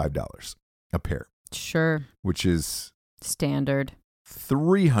 $495 a pair. Sure. Which is standard.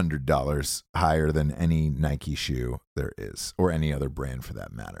 $300 higher than any Nike shoe there is, or any other brand for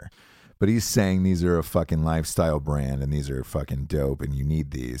that matter. But he's saying these are a fucking lifestyle brand, and these are fucking dope, and you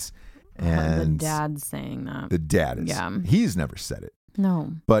need these. And the dad's saying that. The dad is. Yeah. He's never said it.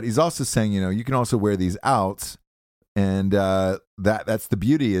 No. But he's also saying, you can also wear these out. And that's the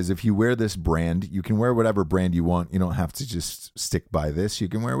beauty is if you wear this brand, you can wear whatever brand you want. You don't have to just stick by this. You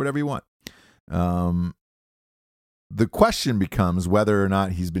can wear whatever you want. The question becomes whether or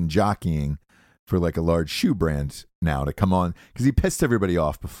not he's been jockeying for like a large shoe brand now to come on, because he pissed everybody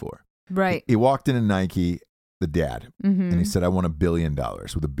off before. Right. He walked into Nike, the dad, and he said, I want $1 billion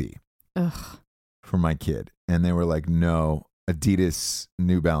with a B for my kid. And they were like, no, Adidas,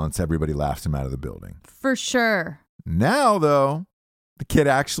 New Balance, everybody laughed him out of the building. For sure. Now, though, the kid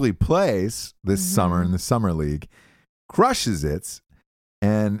actually plays this summer in the Summer League, crushes it,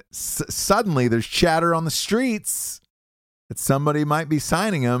 and suddenly there's chatter on the streets that somebody might be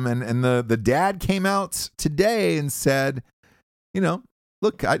signing him. And the dad came out today and said,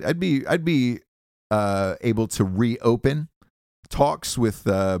 look, I'd be able to reopen talks with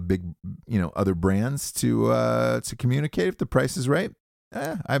big, other brands to communicate if the price is right.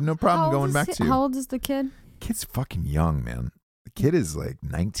 I have no problem going back to you. How old is the kid? Kid's fucking young, man. The kid is like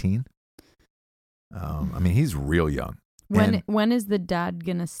 19. I mean, he's real young. When is the dad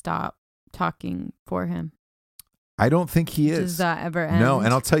gonna stop talking for him? I don't think he is. Does that ever end? No,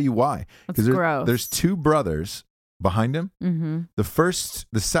 and I'll tell you why. That's gross. There's two brothers behind him. Mm-hmm. The first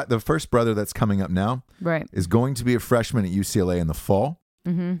brother that's coming up now is going to be a freshman at UCLA in the fall.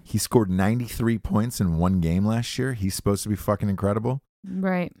 Mm-hmm. He scored 93 points in one game last year. He's supposed to be fucking incredible.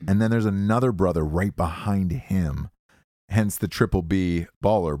 Right. And then there's another brother right behind him, hence the Triple B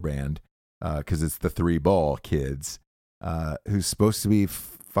baller brand, because it's the 3-ball kids, who's supposed to be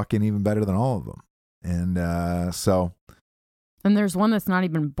fucking even better than all of them. And so... And there's one that's not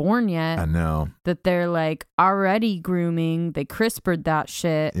even born yet. I know. That they're like already grooming. They CRISPR'd that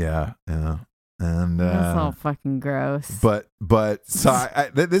shit. Yeah. And that's all fucking gross. But so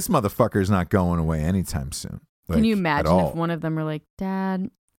this motherfucker is not going away anytime soon. Can you imagine if one of them were like, Dad,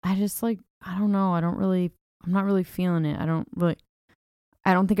 I don't know. I'm not really feeling it. I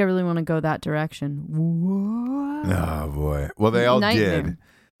don't think I really want to go that direction. What? Oh boy. Well, they all did.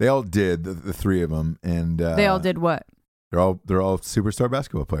 They all did, the three of them. And they all did what? They're all superstar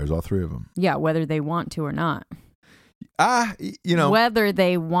basketball players, all three of them. Yeah, whether they want to or not. Whether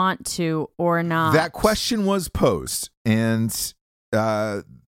they want to or not. That question was posed, and they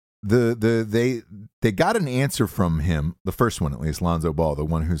got an answer from him, the first one at least, Lonzo Ball, the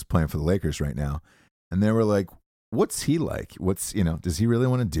one who's playing for the Lakers right now, and they were like, "What's he like? Does he really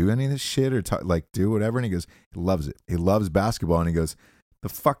want to do any of this shit or do whatever?" And he goes, "He loves it. He loves basketball." And he goes, "The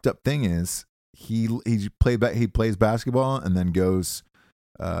fucked up thing is." He plays basketball and then goes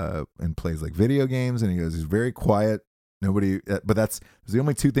and plays like video games, and he goes, he's very quiet. But that's the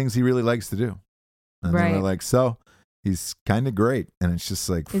only two things he really likes to do. And they were like, so he's kind of great, and it's just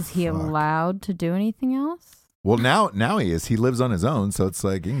like, is he allowed to do anything else? Well, now he is. He lives on his own, so it's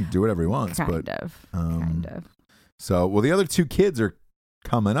like he can do whatever he wants. Kind of. So, well, the other two kids are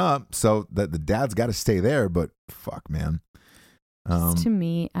coming up, so that the dad's got to stay there. But fuck, man. To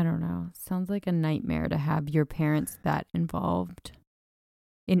me, I don't know. Sounds like a nightmare to have your parents that involved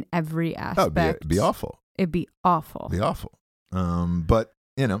in every aspect. Oh, it'd be awful. It'd be awful. It'd be awful. But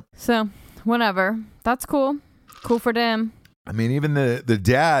So whatever. That's cool. Cool for them. I mean, even the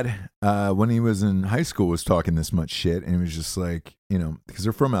dad, when he was in high school, was talking this much shit, and he was just like, because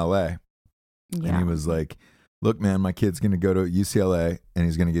they're from LA, and he was like, look, man, my kid's going to go to UCLA and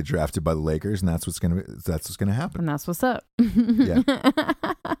he's going to get drafted by the Lakers, and that's what's going to happen. And that's what's up. Yeah.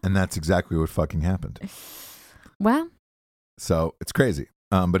 And that's exactly what fucking happened. Well. So it's crazy.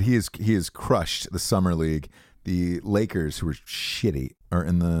 But he has crushed the Summer League. The Lakers, who were shitty, are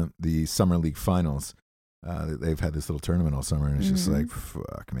in the Summer League finals. They've had this little tournament all summer, and it's just like,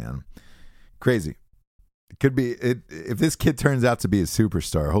 fuck, man. Crazy. It could be, if this kid turns out to be a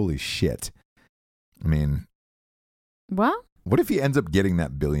superstar, holy shit. I mean... Well, what if he ends up getting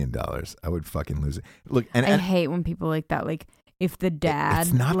that $1 billion? I would fucking lose it. Look, and I hate when people like that. Like, if the dad,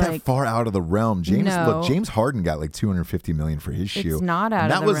 it's not that far out of the realm. James Harden got like $250 million for his shoe. It's not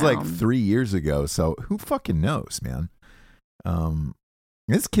out of the realm. That was like 3 years ago. So who fucking knows, man?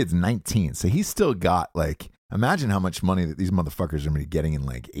 This kid's 19, so he's still got like. Imagine how much money that these motherfuckers are going to be getting in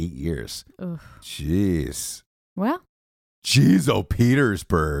like 8 years. Ugh. Jeez. Well. Jeez, oh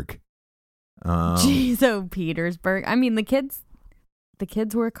Petersburg. Jeez, oh Petersburg. I mean, the kids, the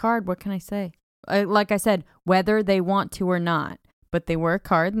kids work hard. What can I say? Like I said, whether they want to or not, but they work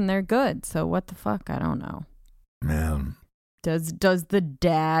hard and they're good. So what the fuck? I don't know. Man. Does the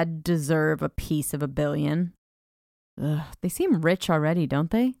dad deserve a piece of $1 billion? Ugh, they seem rich already, don't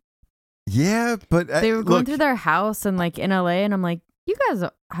they? Yeah, but they were going through their house and like in LA, and I'm like, you guys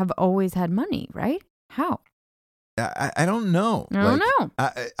have always had money, right? How? I don't know. I don't know.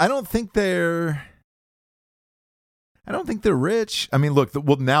 I don't think they're. I don't think they're rich. I mean, look.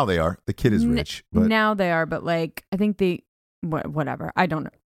 Well, now they are. The kid is rich. But now they are, but like, I think whatever. I don't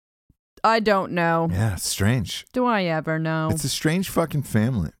know. Yeah, it's strange. Do I ever know? It's a strange fucking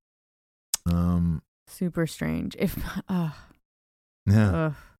family. Super strange.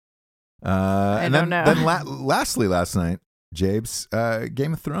 Yeah. I don't know. Then lastly, last night, Jabes,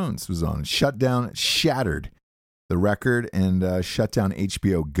 Game of Thrones was on. Shattered the record and shut down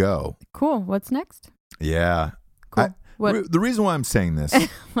HBO Go. Cool. What's next? Yeah. Cool. The reason why I'm saying this. Oh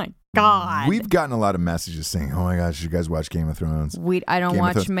my God. We've gotten a lot of messages saying, "Oh my gosh, you guys watch Game of Thrones?" I don't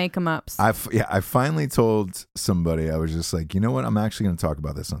watch make-em-ups. I finally told somebody, I was just like, you know what? I'm actually going to talk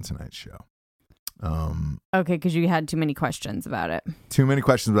about this on tonight's show. Okay, because you had too many questions about it. Too many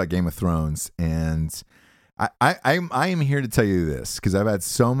questions about Game of Thrones, and I am here to tell you this because I've had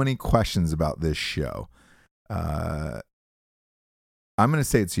so many questions about this show. I'm going to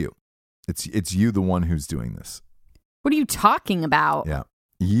say it's you. It's you, the one who's doing this. What are you talking about? Yeah.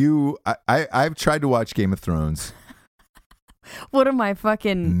 I've tried to watch Game of Thrones. What am I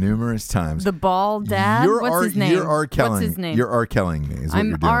fucking... numerous times. The bald dad? What's his name? You're R-Kelling. What's his name? You're R-Kelling me is what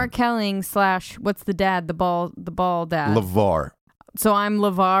you're doing. I'm R-Kelling / what's the dad? The bald dad. LeVar. So I'm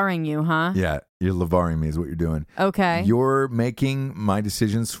LeVaring you, huh? Yeah, you're LeVaring me is what you're doing. Okay. You're making my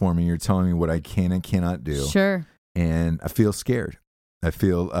decisions for me. You're telling me what I can and cannot do. Sure. And I feel scared. I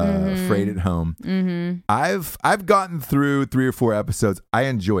feel afraid at home. Mm-hmm. I've gotten through 3 or 4 episodes. I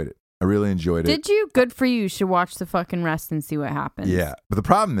enjoyed it. I really enjoyed it. Did you? Good for you. You should watch the fucking rest and see what happens. Yeah. But the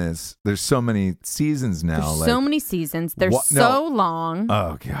problem is there's so many seasons now. There's so many seasons. They're so long.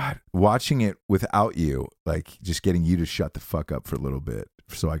 Oh, God. Watching it without you, like just getting you to shut the fuck up for a little bit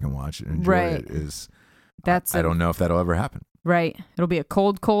so I can watch it and enjoy it is... I don't know if that'll ever happen. Right. It'll be a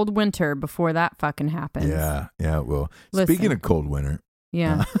cold, cold winter before that fucking happens. Yeah. Yeah, it will. Listen. Speaking of cold winter...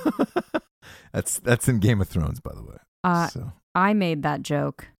 Yeah. That's in Game of Thrones, by the way. I made that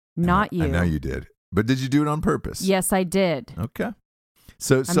joke, not you. I know you did. But did you do it on purpose? Yes, I did. Okay.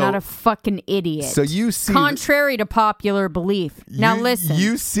 I'm not a fucking idiot. So you see... contrary to popular belief. Now listen.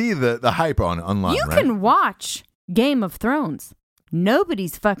 You see the hype online, you right? You can watch Game of Thrones.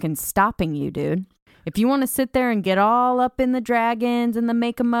 Nobody's fucking stopping you, dude. If you want to sit there and get all up in the dragons and the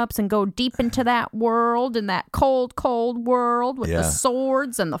make-em-ups and go deep into that world and that cold, cold world with the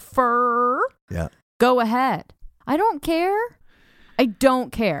swords and the fur, go ahead. I don't care. I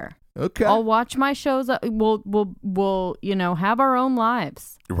don't care. Okay. I'll watch my shows. We'll have our own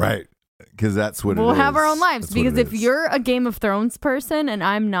lives. Right. Because that's what we'll have our own lives. Because if you're a Game of Thrones person and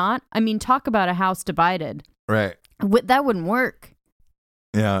I'm not, I mean, talk about a house divided. Right. That wouldn't work.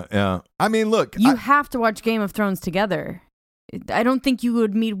 Yeah, yeah. I mean, look. You have to watch Game of Thrones together. I don't think you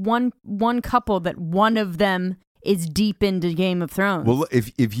would meet one couple that one of them is deep into Game of Thrones. Well,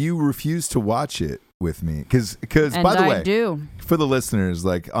 if you refuse to watch it with me, because by the way, do. For the listeners,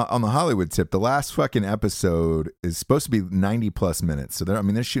 like on the Hollywood tip, the last fucking episode is supposed to be 90 plus minutes. So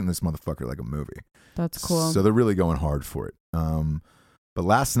they're shooting this motherfucker like a movie. That's cool. So they're really going hard for it. But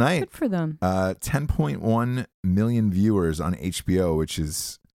last night, good for them. 10.1 million viewers on HBO, which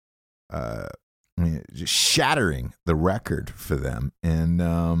is just shattering the record for them,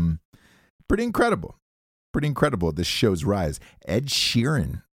 and pretty incredible. Pretty incredible. This show's rise. Ed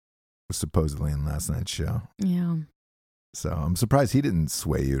Sheeran was supposedly in last night's show. Yeah. So I'm surprised he didn't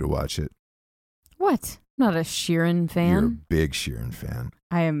sway you to watch it. What? Not a Sheeran fan? You're a big Sheeran fan.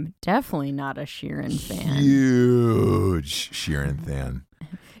 I am definitely not a Sheeran fan. Huge Sheeran fan.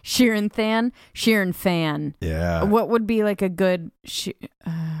 Sheeran fan. Yeah. What would be like a good...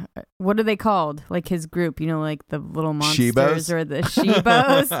 what are they called? Like his group, like the little monsters Shebos? or the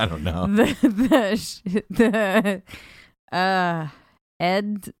Shebos? I don't know.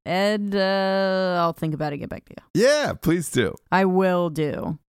 Ed, I'll think about it, get back to you. Yeah, please do. I will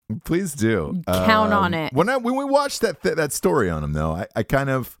do. Please do. Count on it. When we watched that story on him, though, I kind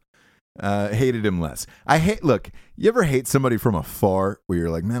of hated him less. Look, you ever hate somebody from afar where you're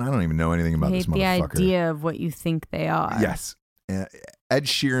like, man, I don't even know anything about this motherfucker. Hate the idea of what you think they are. Yes. Ed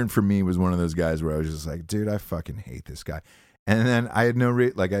Sheeran for me was one of those guys where I was just like, dude, I fucking hate this guy. And then I had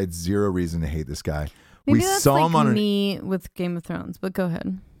I had zero reason to hate this guy. Maybe that's like me with Game of Thrones, but go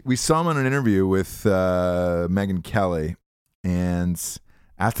ahead. We saw him on an interview with Megyn Kelly, And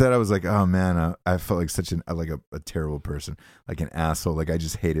after that, I was like, oh man, I felt like such a terrible person, like an asshole. Like I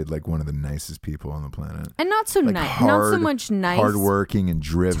just hated like one of the nicest people on the planet. And not so like nice, not so much nice, hardworking and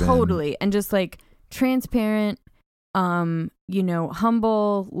driven. Totally, and just like transparent,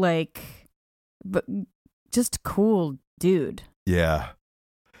 humble, like, but just cool dude. Yeah.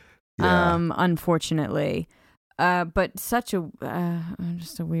 Unfortunately, but such a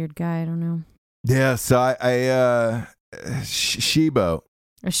just a weird guy. I don't know. Yeah. So I Shibo.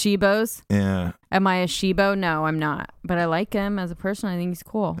 A Shibos? Yeah. Am I a Shibo? No, I'm not. But I like him as a person. I think he's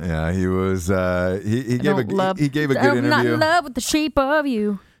cool. Yeah, he was. He gave a good interview. I'm not in love with the shape of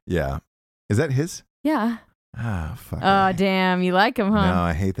you. Yeah. Is that his? Yeah. Ah, fuck. Oh, damn. You like him, huh? No,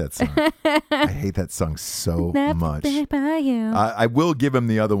 I hate that song. I hate that song so much. By you. I will give him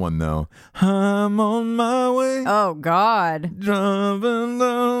the other one, though. I'm on my way. Oh, God. Driving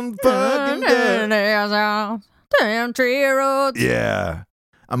on fucking damn tree roads. Yeah.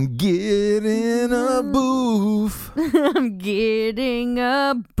 I'm getting a booth. I'm getting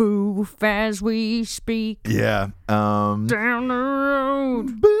a booth as we speak. Yeah. Down the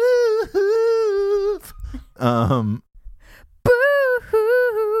road. Booth.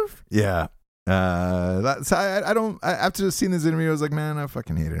 Booth. Yeah. So I don't. After seeing this interview, I was like, man, I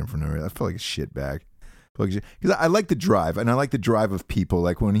fucking hated him for no reason. I felt like a shitbag. Because I like the drive, and I like the drive of people.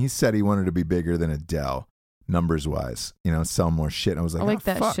 Like when he said he wanted to be bigger than Adele. Numbers wise, sell more shit. And I was like, I like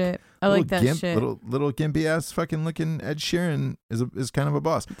that fuck. shit. I like that shit. Little gimpy ass fucking looking Ed Sheeran is kind of a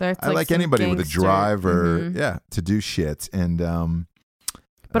boss. That's I like anybody with a drive or to do shit. And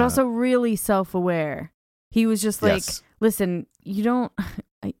but also really self-aware. He was just like, listen, you don't,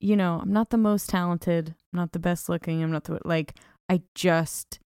 I'm not the most talented, I'm not the best looking, I'm not I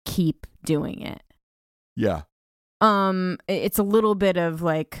just keep doing it. Yeah. It's a little bit of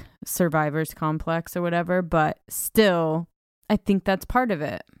like survivor's complex or whatever, but still, I think that's part of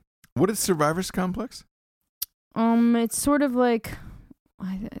it. What is survivor's complex? It's sort of like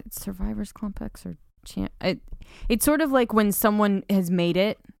it's survivor's complex or it's sort of like when someone has made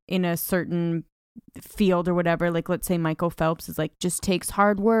it in a certain field or whatever. Like let's say Michael Phelps is like just takes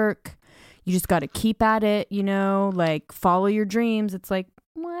hard work. You just got to keep at it, like follow your dreams. It's like,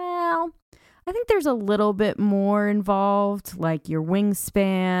 well, I think there's a little bit more involved, like your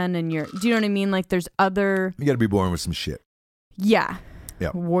wingspan and do you know what I mean? Like there's other... You got to be born with some shit. Yeah.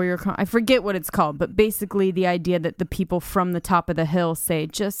 Yeah. Warrior... I forget what it's called, but basically the idea that the people from the top of the hill say,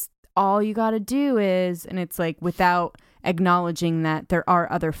 just all you got to do is... And it's like without acknowledging that there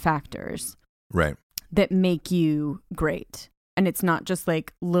are other factors. Right. That make you great. And it's not just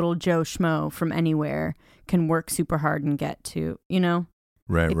like little Joe Schmo from anywhere can work super hard and get to,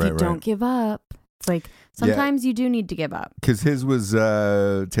 Right, if you don't give up. It's like sometimes you do need to give up. Because his was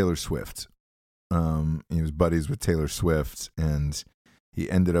Taylor Swift. He was buddies with Taylor Swift, and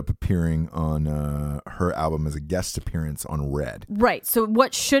he ended up appearing on her album as a guest appearance on Red. Right. So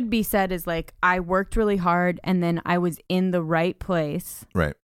what should be said is like, I worked really hard, and then I was in the right place.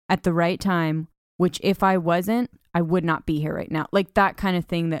 Right. At the right time, which if I wasn't, I would not be here right now. Like that kind of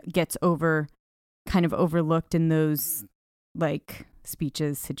thing that gets kind of overlooked in those like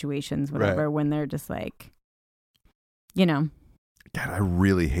speeches, situations, whatever, when they're just like, God, I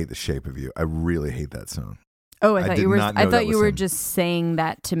really hate The Shape of You. I really hate that song. Oh, I thought you were just saying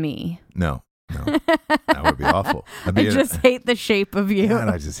that to me. No. That would be awful. I just hate The Shape of You. God,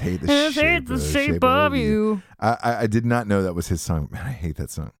 I just hate the shape of you. I did not know that was his song. Man, I hate that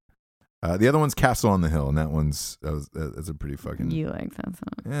song. The other one's Castle on the Hill, and that's a pretty fucking... You like that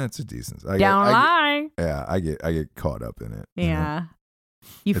song? Yeah, it's a decent song. I get caught up in it. Yeah.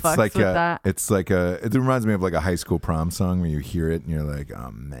 You fucks with that. It reminds me of like a high school prom song where you hear it and you're like,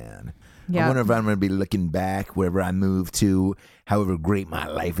 oh man. Yeah. I wonder if I'm going to be looking back wherever I move to, however great my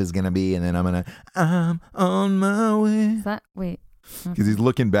life is going to be, and then I'm on my way. Because he's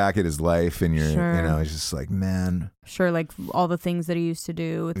looking back at his life, and he's just like, man. Sure, like all the things that he used to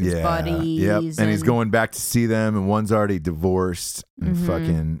do with his buddies. Yep. And he's going back to see them, and one's already divorced, and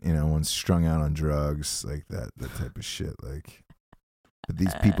fucking, one's strung out on drugs, like that type of shit. Like, but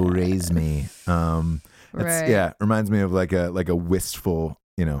these people raised me. Right. Yeah, reminds me of like a wistful,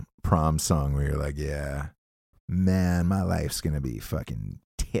 prom song where you're like, yeah, man, my life's gonna be fucking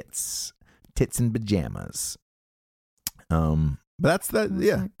tits and pajamas. But that's that.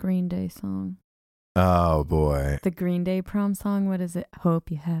 That Green Day song. Oh boy, the Green Day prom song. What is it? Hope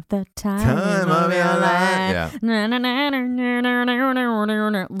you have the time of your life. Yeah.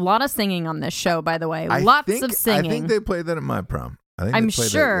 A lot of singing on this show, by the way. Lots of singing. I think they played that at my prom. I think I'm they played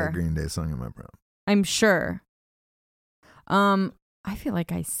sure that Green Day song at my prom. I'm sure. I feel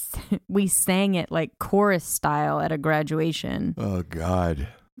like we sang it like chorus style at a graduation. Oh, God.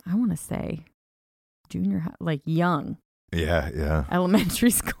 I want to say junior high, like young. Yeah.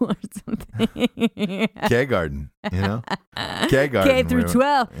 Elementary school or something. K-garden, you know? K-garden. K through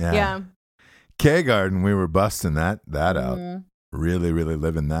 12. Yeah. K-garden, we were busting that out. Really, really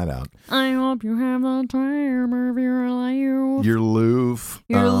living that out. I hope you have the time of your life. Your loof.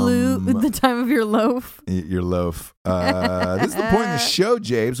 The time of your loaf. Your loaf. This is the point in the show,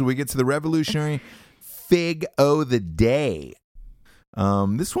 Jabes, where we get to the revolutionary Fig o' the Day.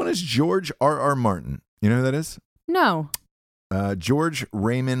 This one is George R.R. Martin. You know who that is? No. George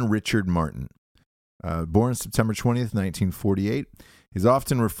Raymond Richard Martin. Born September 20th, 1948. He's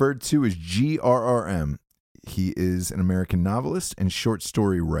often referred to as GRRM. He is an American novelist and short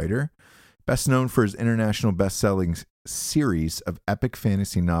story writer, best known for his international best-selling series of epic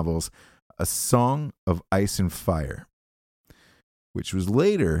fantasy novels, A Song of Ice and Fire, which was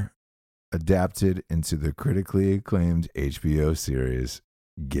later adapted into the critically acclaimed HBO series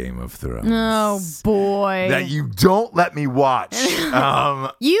Game of Thrones. Oh, boy. That you don't let me watch. You can do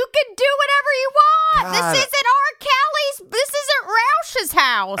whatever you want. God. This isn't R. Kelly's. This isn't Roush's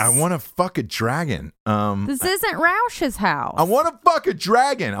house. I want to fuck a dragon. This isn't Roush's house. I want to fuck a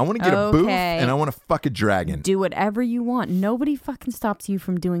dragon. I want to get a booth and I want to fuck a dragon. Do whatever you want. Nobody fucking stops you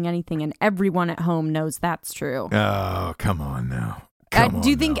from doing anything, and everyone at home knows that's true. Oh, come on now. Do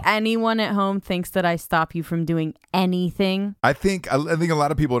you think anyone at home thinks that I stop you from doing anything? I think a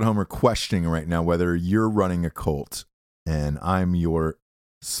lot of people at home are questioning right now whether you're running a cult and I'm your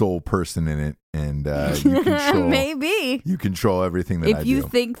sole person in it, and you control. Maybe you control everything that I do. If you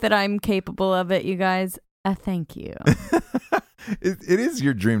think that I'm capable of it, you guys, thank you. It is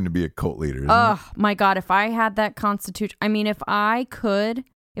your dream to be a cult leader, isn't it? Oh my God! If I had that constitution, I mean, if I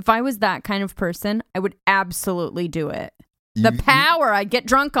was that kind of person, I would absolutely do it. The power, I'd get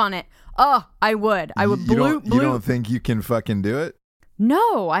drunk on it. Oh, I would. You don't think you can fucking do it?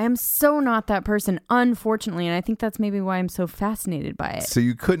 No, I am so not that person, unfortunately, and I think that's maybe why I'm so fascinated by it. So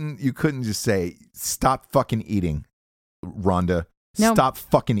you couldn't just say, stop fucking eating, Rhonda. No. Stop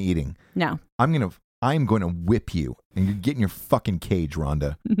fucking eating. No. I'm going to whip you, and you get in your fucking cage,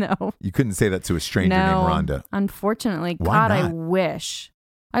 Rhonda. No. You couldn't say that to a stranger named Rhonda. Unfortunately. Why God, not?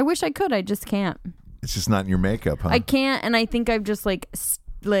 I wish I could. I just can't. It's just not in your makeup, huh? I can't, and I think I've just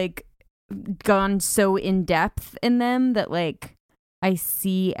like gone so in depth in them that like I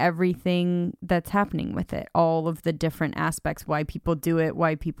see everything that's happening with it, all of the different aspects, why people do it,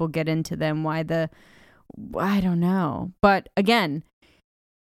 why people get into them, I don't know. But again,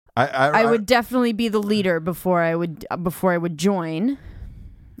 I would definitely be the leader before I would join.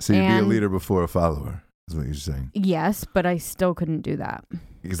 So you'd be a leader before a follower, is what you're saying. Yes, but I still couldn't do that.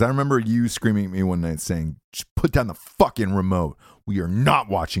 Because I remember you screaming at me one night saying, just put down the fucking remote. We are not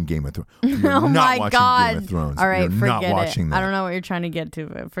watching Game of Thrones. We are not watching Game of Thrones. All right, forget it. That. I don't know what you're trying to get to,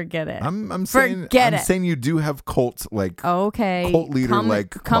 but forget it. I'm saying you do have cult leader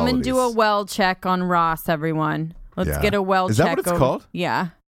come and do a well check on Ross, everyone. Let's get a well check. Is that what it's called? Yeah.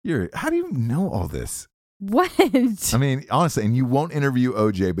 How do you know all this? What? I mean, honestly, and you won't interview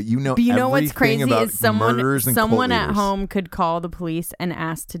OJ, but you know what's crazy about is someone at home could call the police and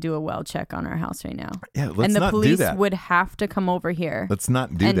ask to do a well check on our house right now. Yeah, let's and the not police do that. would have to come over here. Let's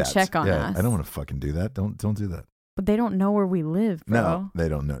not do that and check on us. I don't want to fucking do that. Don't do that. But they don't know where we live, bro. No, they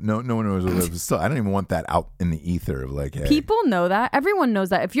don't know. No one knows where we live. Still, I don't even want that out in the ether of like, hey. People know that. Everyone knows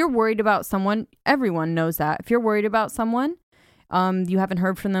that. If you're worried about someone, everyone knows that. If you're worried about someone, you haven't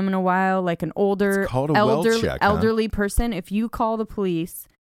heard from them in a while, like an elderly person. If you call the police,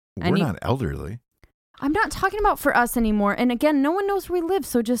 we're not elderly. I'm not talking about for us anymore. And again, no one knows where we live,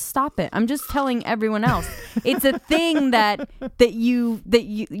 so just stop it. I'm just telling everyone else. It's a thing that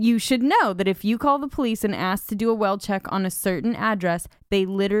you should know, that if you call the police and ask to do a well check on a certain address, they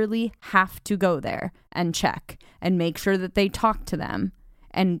literally have to go there and check and make sure that they talk to them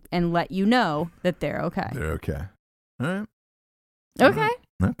and let you know that they're okay. They're okay. All right. Okay.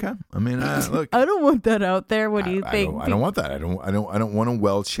 Okay. I mean, look. I don't want that out there. What do you think? I don't want that. I don't want a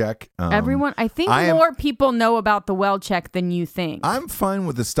well check. Everyone, I think more people know about the well check than you think. I'm fine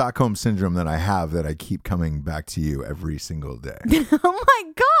with the Stockholm syndrome that I have, that I keep coming back to you every single day. Oh my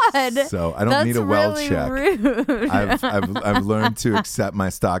God. So I don't need a well really check. Rude. I've learned to accept my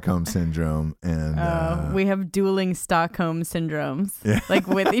Stockholm syndrome, and we have dueling Stockholm syndromes, like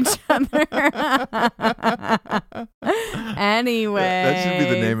with each other. Anyway, that should be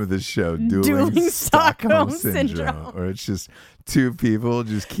the name of this show, Dueling Stockholm Syndrome, where it's just two people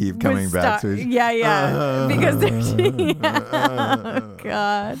just keep coming back to each other. Yeah. Because they're oh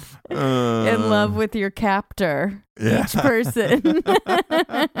God. In love with your captor. Yeah. Each person.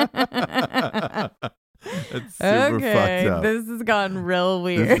 It's super fucked up. This has gone real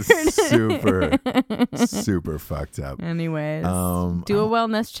weird. This is super fucked up. Anyways, do a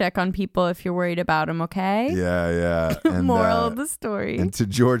wellness check on people if you're worried about them, okay? Yeah. And, moral of the story. And to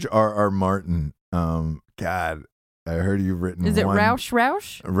George R.R. Martin, God, I heard you've written Is it Roush?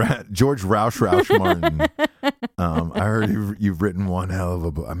 George Roush Martin. I heard you've written one hell of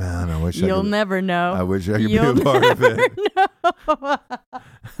a book. Man, I wish You'll never know. I wish I could be a part of it.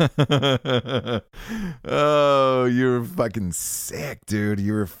 Oh, you're fucking sick, dude.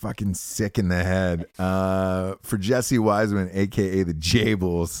 You were fucking sick in the head. For Jesse Wiseman, a.k.a. the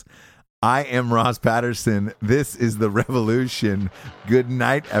Jables, I am Ross Patterson. This is The Revolution. Good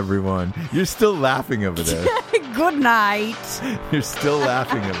night, everyone. You're still laughing over there. Good night. You're still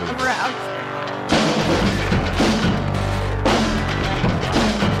laughing over there.